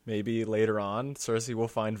knows? Maybe later on Cersei will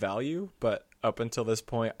find value, but up until this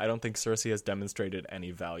point, I don't think Cersei has demonstrated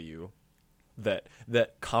any value that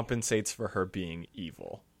compensates for her being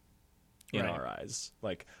evil in our eyes.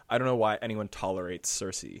 Like, I don't know why anyone tolerates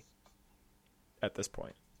Cersei at this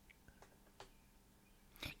point.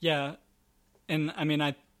 Yeah. And I mean,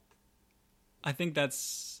 I think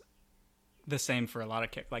that's the same for a lot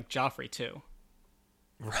of characters, like Joffrey too.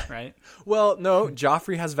 Right? Well, no,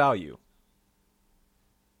 Joffrey has value.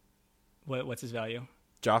 What's his value?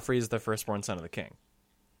 Joffrey is the firstborn son of the king.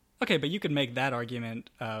 Okay, but you could make that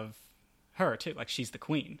argument of her too. Like, she's the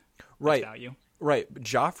queen. That's Right. value. Right.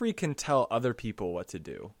 Joffrey can tell other people what to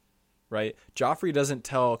do. Right? Joffrey doesn't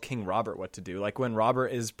tell King Robert what to do. Like, when Robert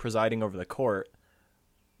is presiding over the court,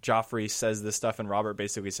 Joffrey says this stuff, and Robert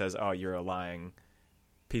basically says, "Oh, you're a lying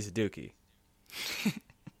piece of dookie."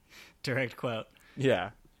 Direct quote.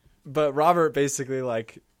 Yeah. But Robert basically,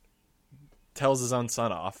 like, tells his own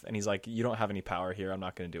son off, and he's like, "You don't have any power here. I'm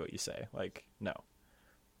not going to do what you say." Like, no.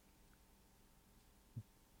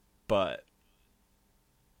 But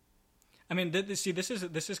I mean, this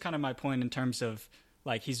is kind of my point in terms of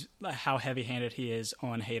like how heavy-handed he is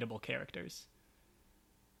on hateable characters.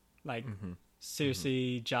 Like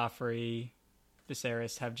Cersei, Joffrey,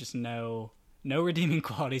 Viserys have just no redeeming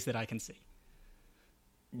qualities that I can see.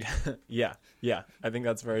 yeah, I think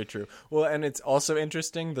that's very true. Well, and it's also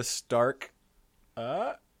interesting, the stark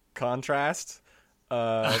contrast.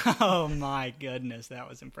 Oh my goodness, that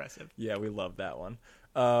was impressive. Yeah, we love that one.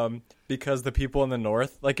 Because the people in the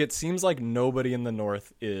north, like, it seems like nobody in the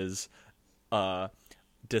north is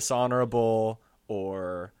dishonorable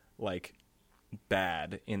or like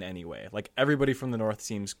bad in any way. Like, everybody from the north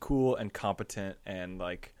seems cool and competent and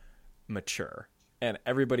like mature, and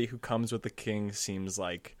everybody who comes with the king seems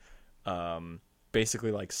like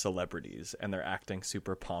basically like celebrities, and they're acting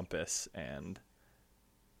super pompous and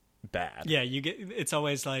bad. Yeah, it's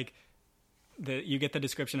always like you get the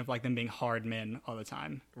description of like them being hard men all the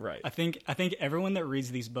time. Right. I think everyone that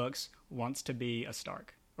reads these books wants to be a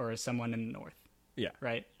Stark or someone in the north. Yeah.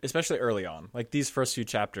 Right? Especially early on. Like, these first few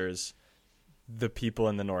chapters, the people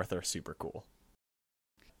in the north are super cool.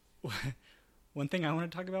 One thing I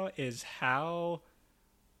want to talk about is how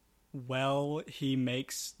well he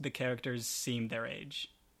makes the characters seem their age.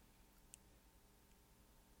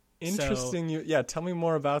 Interesting. Tell me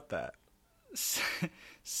more about that.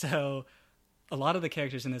 So a lot of the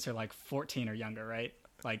characters in this are like 14 or younger, right?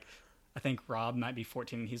 Like, I think Robb might be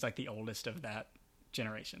 14. He's like the oldest of that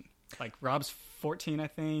generation. Like, Robb's 14, I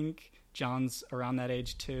think. Jon's around that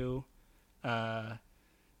age too. Daenerys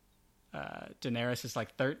is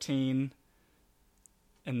like 13.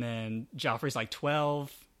 And then Joffrey's like 12.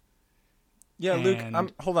 Yeah, Luke,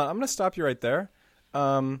 hold on. I'm going to stop you right there.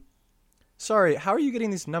 Sorry, how are you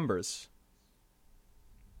getting these numbers?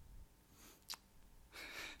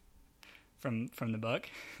 From the book?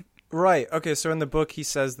 Right. Okay, so in the book he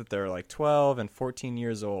says that they're like 12 and 14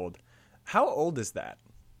 years old. How old is that?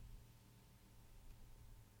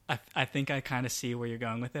 I think I kind of see where you're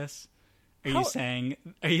going with this. Are you saying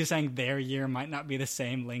their year might not be the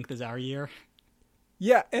same length as our year?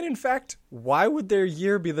 Yeah, and in fact, why would their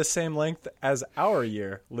year be the same length as our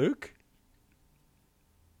year, Luke?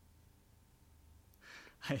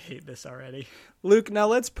 I hate this already. Luke, now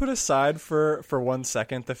let's put aside for 1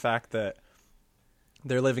 second the fact that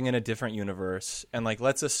they're living in a different universe, and like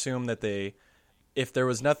let's assume that if there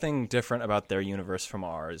was nothing different about their universe from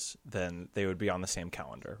ours, then they would be on the same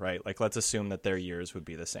calendar, right? Like let's assume that their years would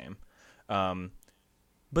be the same.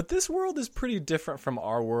 But this world is pretty different from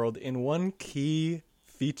our world in one key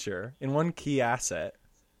feature, in one key asset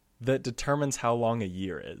that determines how long a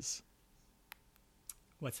year is.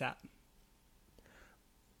 What's that?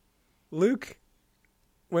 Luke,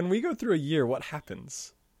 when we go through a year, what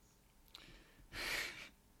happens?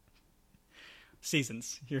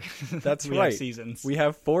 Seasons. That's we right. Have seasons. We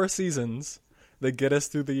have 4 seasons that get us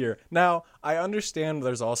through the year. Now, I understand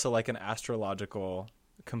there's also like an astrological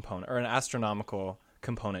component or an astronomical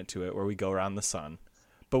component to it where we go around the sun.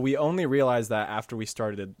 But we only realized that after we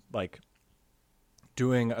started like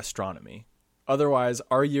doing astronomy. Otherwise,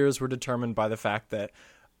 our years were determined by the fact that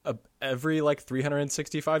every like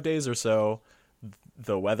 365 days or so,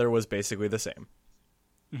 the weather was basically the same.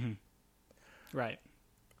 Mm-hmm. Right.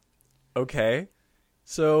 Okay.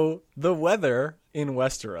 So the weather in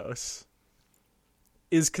Westeros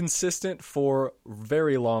is consistent for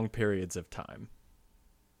very long periods of time.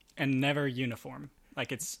 And never uniform.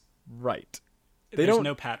 Like it's... Right. There's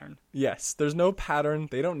no pattern. Yes, there's no pattern.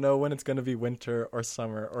 They don't know when it's going to be winter or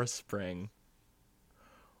summer or spring.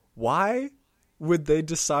 Why would they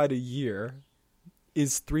decide a year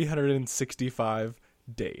is 365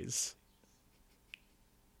 days?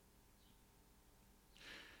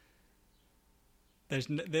 There's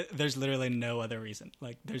literally no other reason.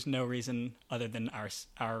 Like there's no reason other than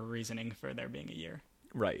our reasoning for there being a year.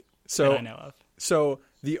 Right. So that I know of. So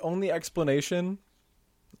the only explanation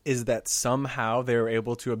is that somehow they were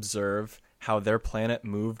able to observe how their planet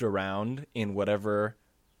moved around in whatever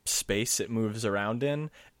space it moves around in,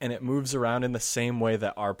 and it moves around in the same way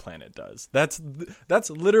that our planet does. That's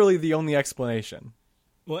literally the only explanation.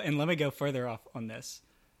 Well, and let me go further off on this.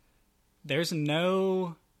 There's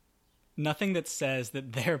nothing that says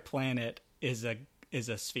that their planet is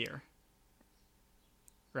a sphere.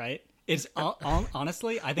 Right? It's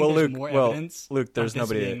honestly, I think there's more evidence. Luke, there's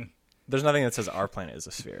nothing that says our planet is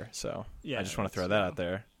a sphere. So yeah, I just want to throw that out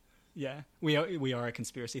there. Yeah, we are a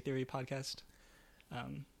conspiracy theory podcast.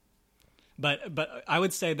 But I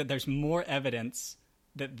would say that there's more evidence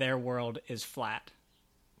that their world is flat.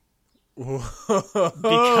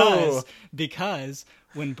 Because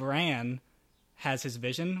when Bran has his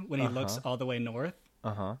vision, when he looks all the way north,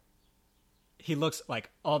 he looks like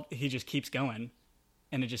he just keeps going,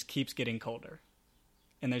 and it just keeps getting colder.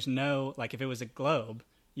 And there's no, like, if it was a globe,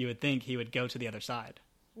 you would think he would go to the other side.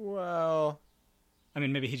 Well, I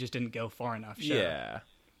mean, maybe he just didn't go far enough. Sure. Yeah,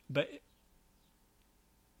 but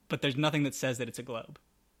there's nothing that says that it's a globe.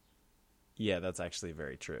 Yeah, that's actually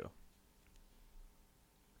very true.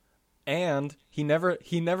 And he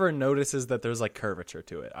never notices that there's like curvature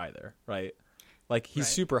to it either, right? Like he's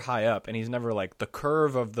super high up, and he's never like the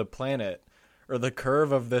curve of the planet or the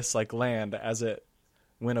curve of this like land as it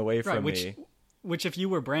went away from me. Which if you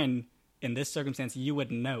were Bran in this circumstance, you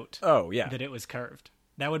would note. Oh yeah, that it was curved.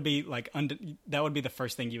 That would be like that would be the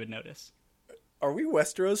first thing you would notice. Are we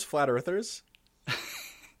Westeros flat earthers?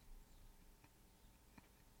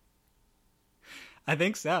 I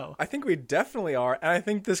think so. I think we definitely are, and I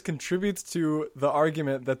think this contributes to the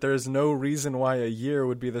argument that there's no reason why a year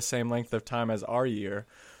would be the same length of time as our year.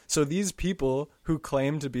 So these people who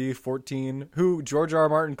claim to be 14, who George R. R.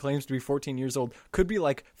 Martin claims to be 14 years old, could be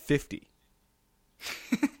like 50.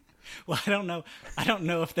 Well, I don't know. I don't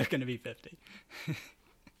know if they're going to be 50.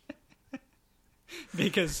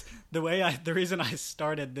 Because the reason I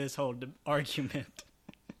started this whole argument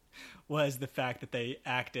was the fact that they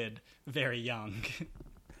acted very young.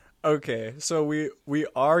 Okay, so we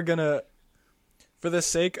are gonna, for the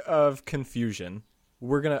sake of confusion,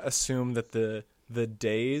 we're gonna assume that the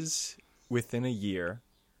days within a year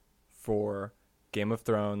for Game of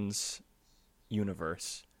Thrones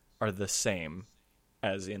universe are the same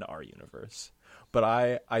as in our universe. But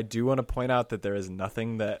I do want to point out that there is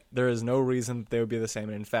no reason that they would be the same.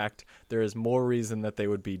 And in fact, there is more reason that they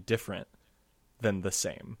would be different than the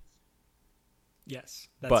same. Yes,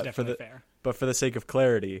 that's definitely fair. But for the sake of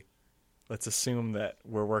clarity, let's assume that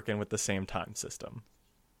we're working with the same time system.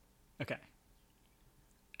 Okay.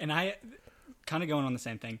 And I, kind of going on the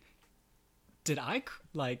same thing, I'm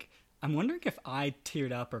wondering if I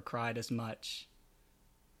teared up or cried as much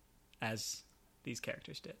as these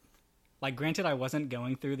characters did. Like, granted, I wasn't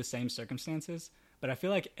going through the same circumstances, but I feel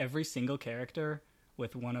like every single character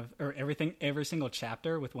with every single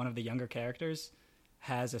chapter with one of the younger characters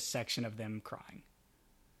has a section of them crying.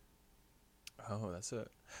 Oh, that's it.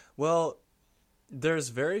 Well, there's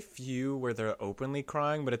very few where they're openly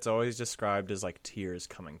crying, but it's always described as like tears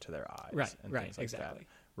coming to their eyes. Right, and right, things like exactly. That.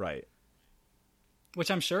 Right.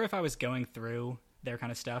 Which I'm sure if I was going through their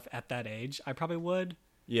kind of stuff at that age, I probably would.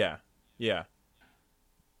 Yeah. Yeah.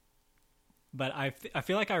 But I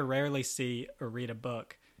feel like I rarely see or read a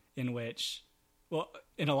book in which, well,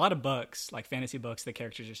 in a lot of books, like fantasy books, the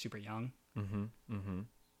characters are super young. Mm-hmm. Mm-hmm.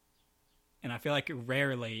 And I feel like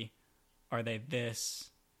rarely are they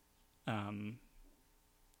this,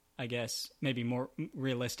 I guess, maybe more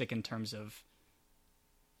realistic in terms of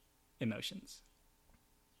emotions.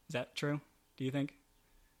 Is that true? Do you think?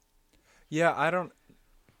 Yeah,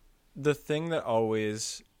 the thing that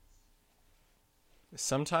always,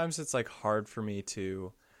 sometimes it's like hard for me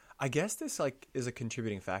to, I guess this like is a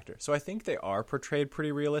contributing factor. So I think they are portrayed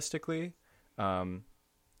pretty realistically,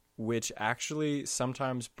 which actually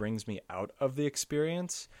sometimes brings me out of the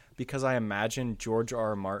experience because I imagine George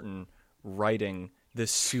R. R. Martin writing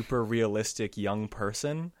this super realistic young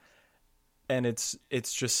person, and it's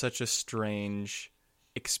just such a strange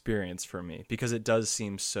experience for me because it does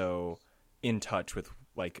seem so in touch with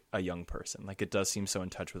like a young person. Like it does seem so in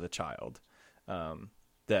touch with a child,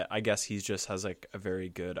 that I guess he just has like a very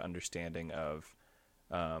good understanding of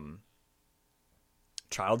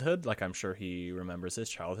childhood. Like I'm sure he remembers his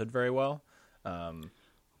childhood very well. Well,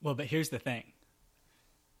 but here's the thing.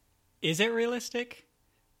 Is it realistic?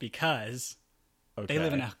 Because they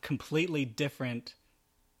live in a completely different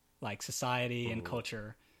like society and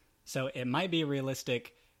culture. So it might be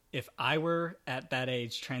realistic if I were at that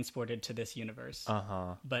age transported to this universe.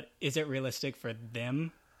 Uh-huh. But is it realistic for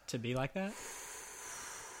them to be like that?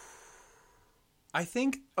 I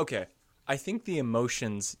think the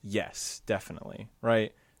emotions, yes, definitely,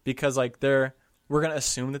 right? Because like we're going to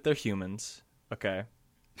assume that they're humans, okay?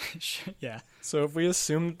 Yeah. So if we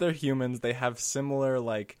assume that they're humans, they have similar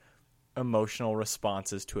like emotional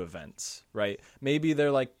responses to events, right? Maybe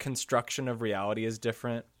their like construction of reality is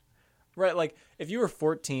different. Right, like if you were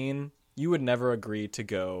 14, you would never agree to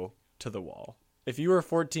go to the wall. If you were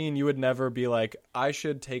 14, you would never be like, I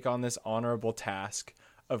should take on this honorable task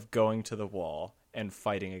of going to the wall and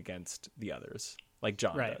fighting against the others, like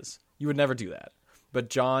John does. You would never do that. But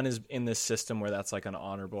John is in this system where that's like an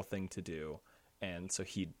honorable thing to do, and so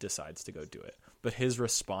he decides to go do it. But his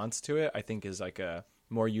response to it, I think, is like a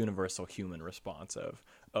more universal human response of,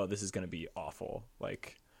 oh, this is going to be awful.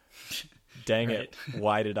 Like, dang it,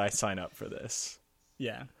 why did I sign up for this?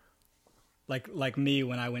 Yeah. Like me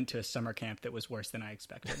when I went to a summer camp that was worse than I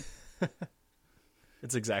expected.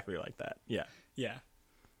 It's exactly like that. Yeah. Yeah.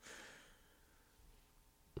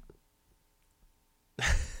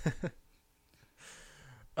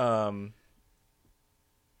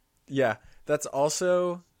 Yeah, that's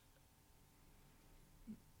also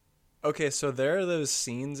okay. So there are those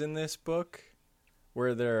scenes in this book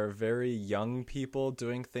where there are very young people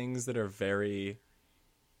doing things that are very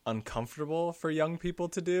uncomfortable for young people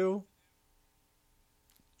to do.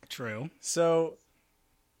 True. So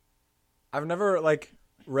I've never like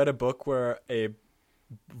read a book where a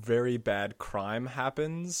very bad crime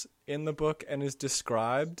happens in the book and is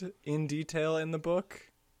described in detail in the book.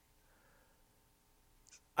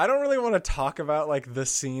 I don't really want to talk about like the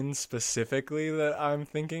scene specifically that I'm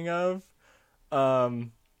thinking of.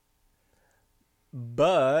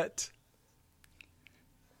 But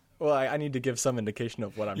well, I need to give some indication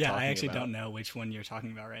of what I'm talking about. Yeah, I actually don't know which one you're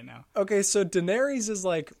talking about right now. Okay, so Daenerys is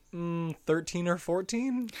like 13 or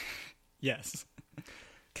 14? Yes.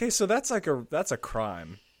 Okay, so that's a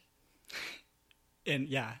crime. And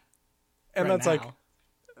yeah. And right that's now, like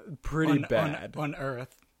pretty bad. On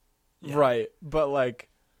Earth. Yeah. Right, but like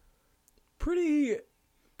pretty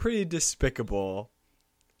despicable.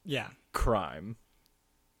 Yeah. Crime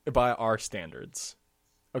by our standards.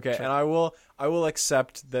 Okay, sure. And I will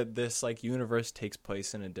accept that this like universe takes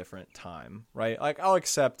place in a different time, right? Like I'll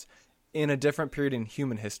accept in a different period in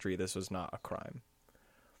human history this was not a crime.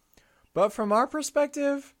 But from our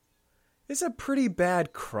perspective, it's a pretty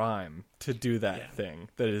bad crime to do that thing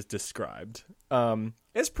that is described.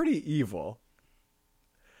 It's pretty evil.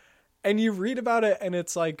 And you read about it and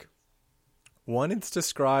it's like, one, it's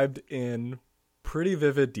described in pretty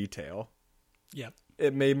vivid detail. Yep.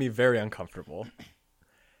 It made me very uncomfortable.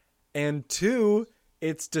 And two,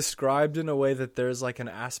 it's described in a way that there's like an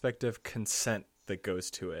aspect of consent that goes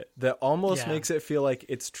to it that almost makes it feel like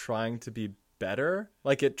it's trying to be better.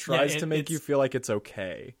 Like it tries to make you feel like it's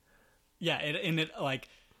okay. Yeah,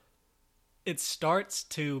 it starts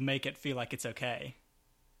to make it feel like it's okay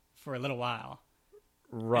for a little while.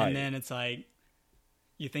 Right. And then it's like,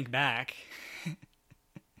 you think back, and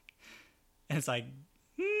it's like,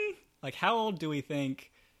 how old do we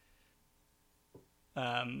think,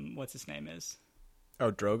 what's his name is?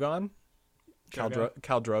 Oh, Drogon? Drogo.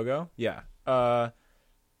 Khal Drogo? Yeah.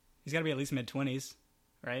 He's got to be at least mid-20s,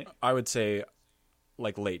 right? I would say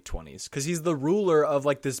like late 20s, because he's the ruler of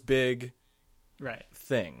like this big Right.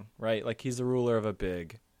 thing, right? Like he's the ruler of a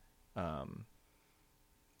big,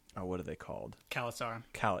 what are they called? Khalasar.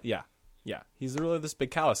 Yeah. He's the ruler of this big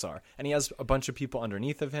Khalasar, and he has a bunch of people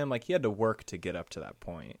underneath of him. Like he had to work to get up to that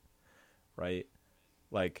point, right?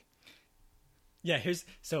 Like, Yeah,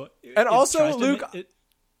 and also, Luke,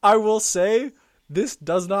 I will say this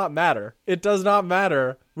does not matter. It does not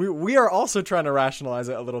matter. We are also trying to rationalize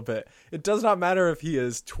it a little bit. It does not matter if he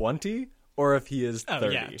is 20 or if he is 30. Oh,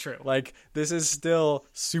 yeah, true. Like, this is still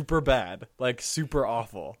super bad. Like, super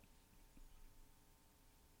awful.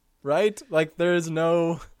 Right? Like, there's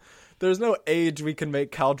no age we can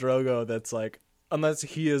make Khal Drogo that's like, unless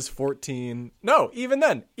he is 14. No, even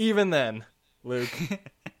then, Luke.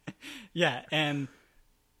 Yeah, and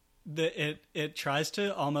it tries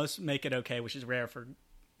to almost make it okay, which is rare for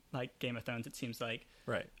like Game of Thrones, it seems like.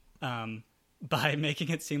 Right. By making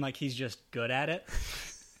it seem like he's just good at it.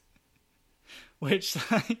 Which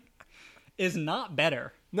like is not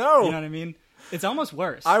better. No. You know what I mean? It's almost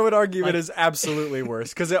worse. I would argue it is absolutely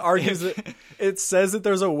worse, because it argues it says that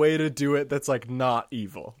there's a way to do it that's like not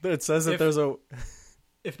evil. It says that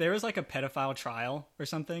if there was like a pedophile trial or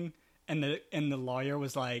something, and the lawyer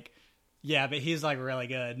was like, yeah, but he's like really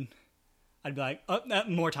good, I'd be like, oh,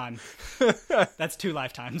 more time. That's 2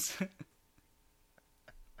 lifetimes.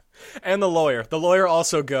 And the lawyer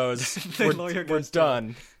also goes, lawyer goes we're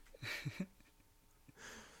done.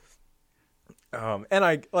 And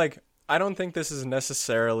I don't think this is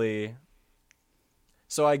necessarily,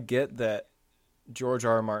 so I get that George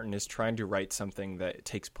R. R. Martin is trying to write something that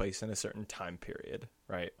takes place in a certain time period,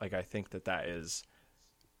 right? Like, I think that is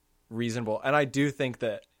reasonable. And I do think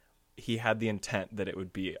that he had the intent that it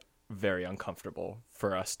would be very uncomfortable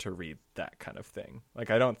for us to read that kind of thing. Like,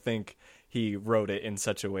 I don't think he wrote it in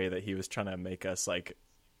such a way that he was trying to make us like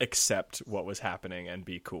accept what was happening and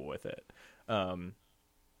be cool with it.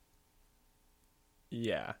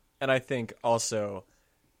 Yeah. And I think also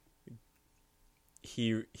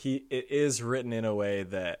it is written in a way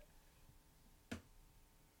that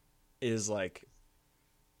is like,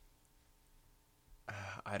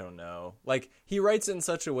 I don't know. Like, he writes it in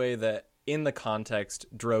such a way that in the context,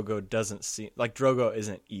 Drogo doesn't seem like Drogo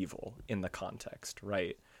isn't evil in the context,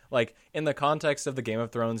 right? Like, in the context of the Game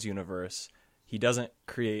of Thrones universe, he doesn't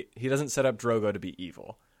set up Drogo to be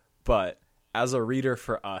evil. But as a reader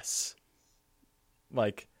for us,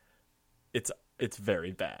 like, it's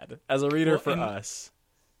very bad. As a reader for us.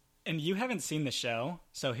 And you haven't seen the show,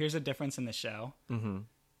 so here's a difference in the show. Mm-hmm.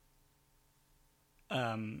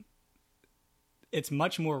 It's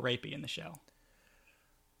much more rapey in the show.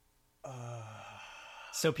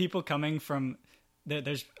 So people coming from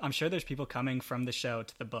I'm sure there's people coming from the show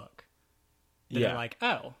to the book that are like,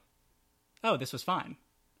 oh, this was fine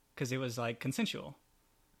because it was like consensual,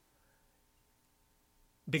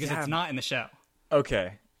 because it's not in the show.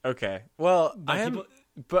 Okay. Well, but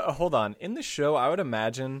but hold on. In the show, I would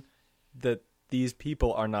imagine that these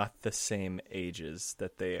people are not the same ages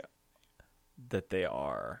that they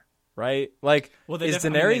are, right? Like, is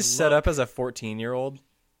Daenerys set up as a 14-year-old?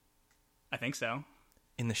 I think so.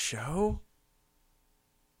 In the show?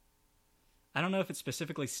 I don't know if it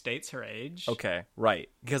specifically states her age. Okay, right.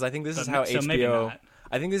 Because I think this is how HBO.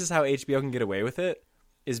 I think this is how HBO can get away with it,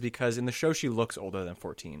 is because in the show she looks older than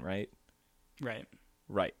 14, right? Right.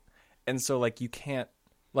 And so, like, you can't,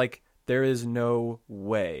 like, there is no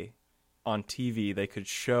way on TV they could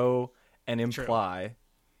show and imply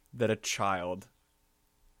that a child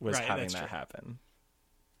was having that happen.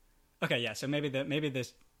 Okay, yeah. So maybe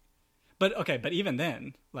this, but even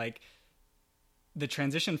then, like, the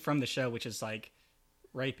transition from the show, which is like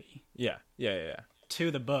rapey, yeah,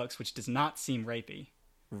 to the books, which does not seem rapey,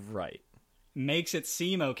 right, makes it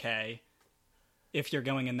seem okay if you're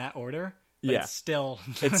going in that order. But yeah, it's still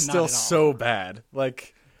so bad,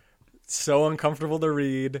 like, so uncomfortable to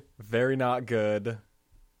read, very not good.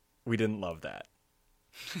 We didn't love that.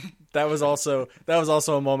 That was also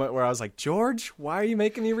a moment where I was like, George, why are you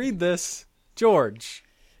making me read this, George?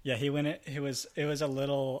 Yeah, it was a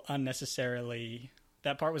little unnecessarily.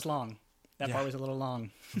 That part was long. That part was a little long.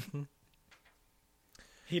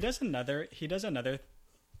 He does another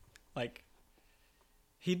like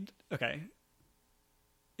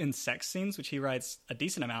in sex scenes, which he writes a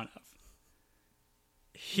decent amount of.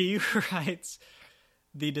 He writes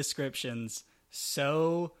the descriptions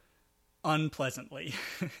so unpleasantly.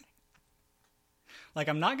 Like,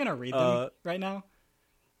 I'm not gonna read them right now.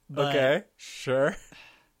 But Okay, sure.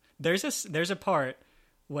 there's a part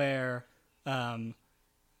where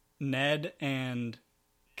Ned and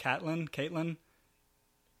Caitlin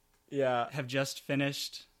Yeah. have just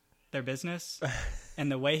finished their business,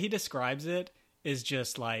 and the way he describes it is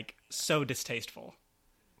just like so distasteful.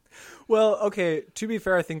 Well, okay, to be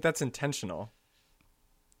fair, I think that's intentional.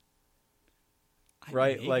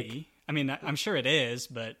 Right? Maybe. Like, I mean, I'm sure it is,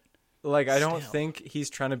 but I don't still. think he's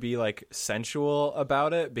trying to be like sensual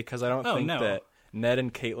about it, because I don't think no. that Ned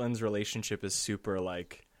and Caitlyn's relationship is super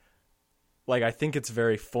like I think it's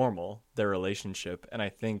very formal, their relationship, and I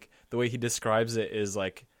think the way he describes it is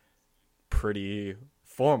like pretty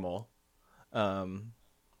formal. And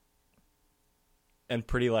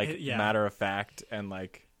pretty like matter of fact, and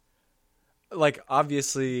like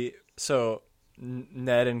obviously, so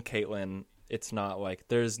Ned and Caitlyn, it's not like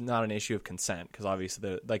there's not an issue of consent, because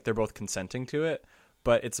obviously they're both consenting to it,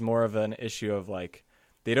 but it's more of an issue of like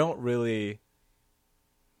they're not really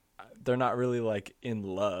like in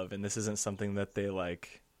love, and this isn't something that they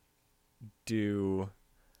like do.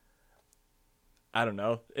 I don't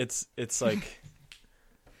know. It's like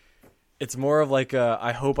it's more of like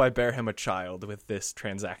I hope I bear him a child with this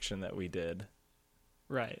transaction that we did.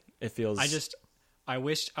 right. It feels. I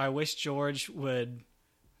wish George would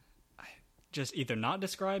just either not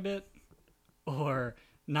describe it or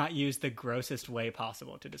not use the grossest way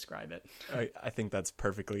possible to describe it. I think that's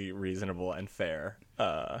perfectly reasonable and fair.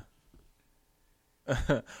 I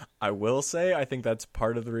will say I think that's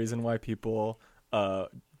part of the reason why people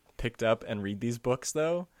picked up and read these books,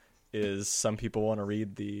 though, is some people want to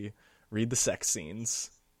read the sex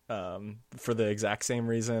scenes. For the exact same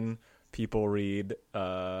reason people read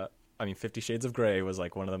 50 Shades of Grey was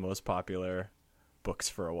like one of the most popular books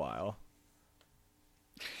for a while.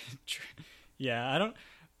 Yeah,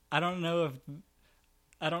 I don't know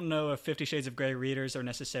if 50 Shades of Grey readers are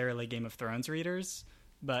necessarily Game of Thrones readers,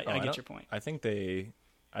 but I get your point. I think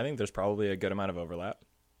there's probably a good amount of overlap.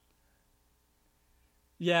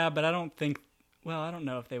 Yeah, but I don't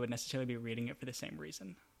know if they would necessarily be reading it for the same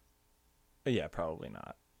reason. Yeah, probably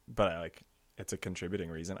not. But it's a contributing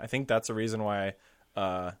reason. I think that's a reason why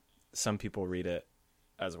some people read it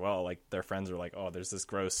as well. Like their friends are like, "Oh, there's this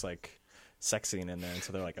gross like sex scene in there," and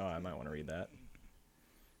so they're like, "Oh, I might want to read that."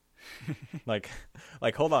 like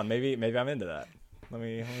hold on, maybe I'm into that. Let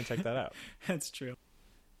me check that out. That's true.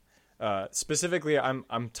 Specifically,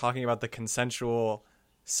 I'm talking about the consensual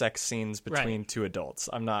sex scenes between two adults.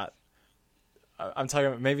 I'm talking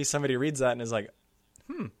about maybe somebody reads that and is like,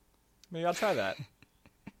 maybe I'll try that.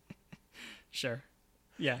 Sure.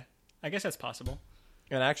 Yeah, I guess that's possible.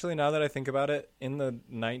 And actually, now that I think about it, in the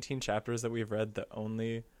 19 chapters that we've read, the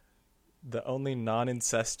only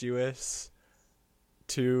non-incestuous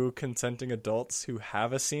two consenting adults who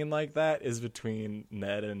have a scene like that is between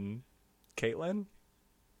Ned and Caitlyn.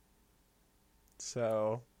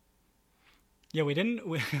 So, yeah, we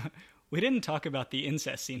didn't talk about the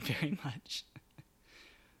incest scene very much,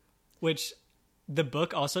 which the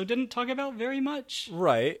book also didn't talk about very much.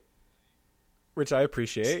 Right. Which I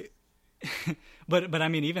appreciate. but I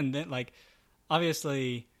mean, even then, like,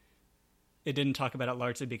 obviously, it didn't talk about it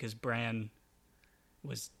largely because Bran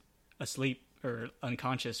was asleep or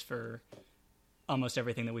unconscious for almost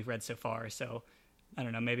everything that we've read so far. So I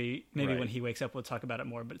don't know, maybe Right. when he wakes up, we'll talk about it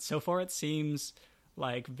more. But so far, it seems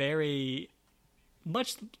like very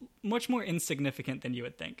much more insignificant than you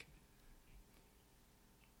would think.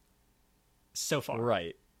 So far,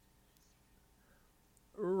 Right.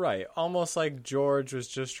 Almost like George was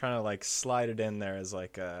just trying to like slide it in there as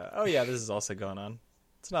like, oh yeah, this is also going on.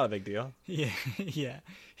 It's not a big deal. Yeah, yeah.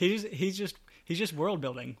 He's just world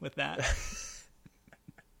building with that.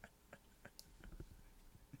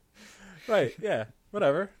 Right. Yeah.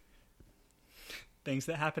 Whatever. Things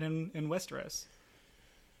that happen in Westeros,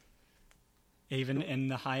 even in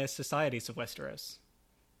the highest societies of Westeros.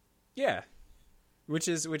 Yeah. Which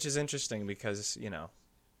is interesting because,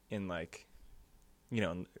 in the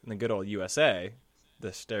good old USA,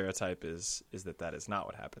 the stereotype is that is not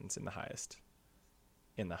what happens in the highest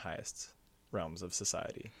realms of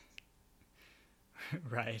society.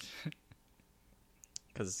 Right.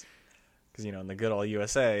 Because in the good old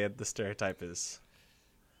USA, the stereotype is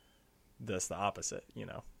the opposite,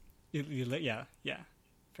 Yeah,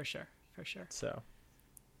 for sure. So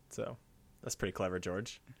that's pretty clever,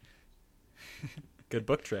 George. Good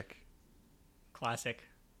book trick. Classic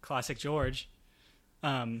George.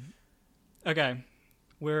 Okay,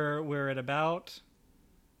 we're at about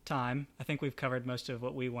time. I think we've covered most of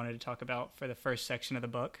what we wanted to talk about for the first section of the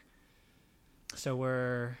book. So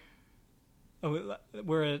we're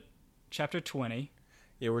at chapter 20.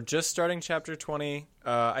 Yeah, we're just starting chapter 20.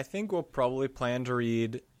 I think we'll probably plan to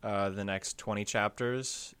read the next 20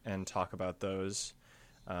 chapters and talk about those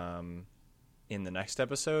in the next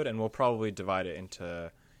episode, and we'll probably divide it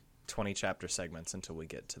into 20 chapter segments until we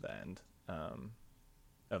get to the end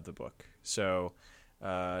of the book. So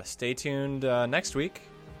stay tuned next week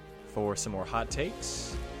for some more hot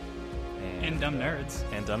takes and dumb nerds.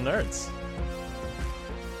 And dumb nerds.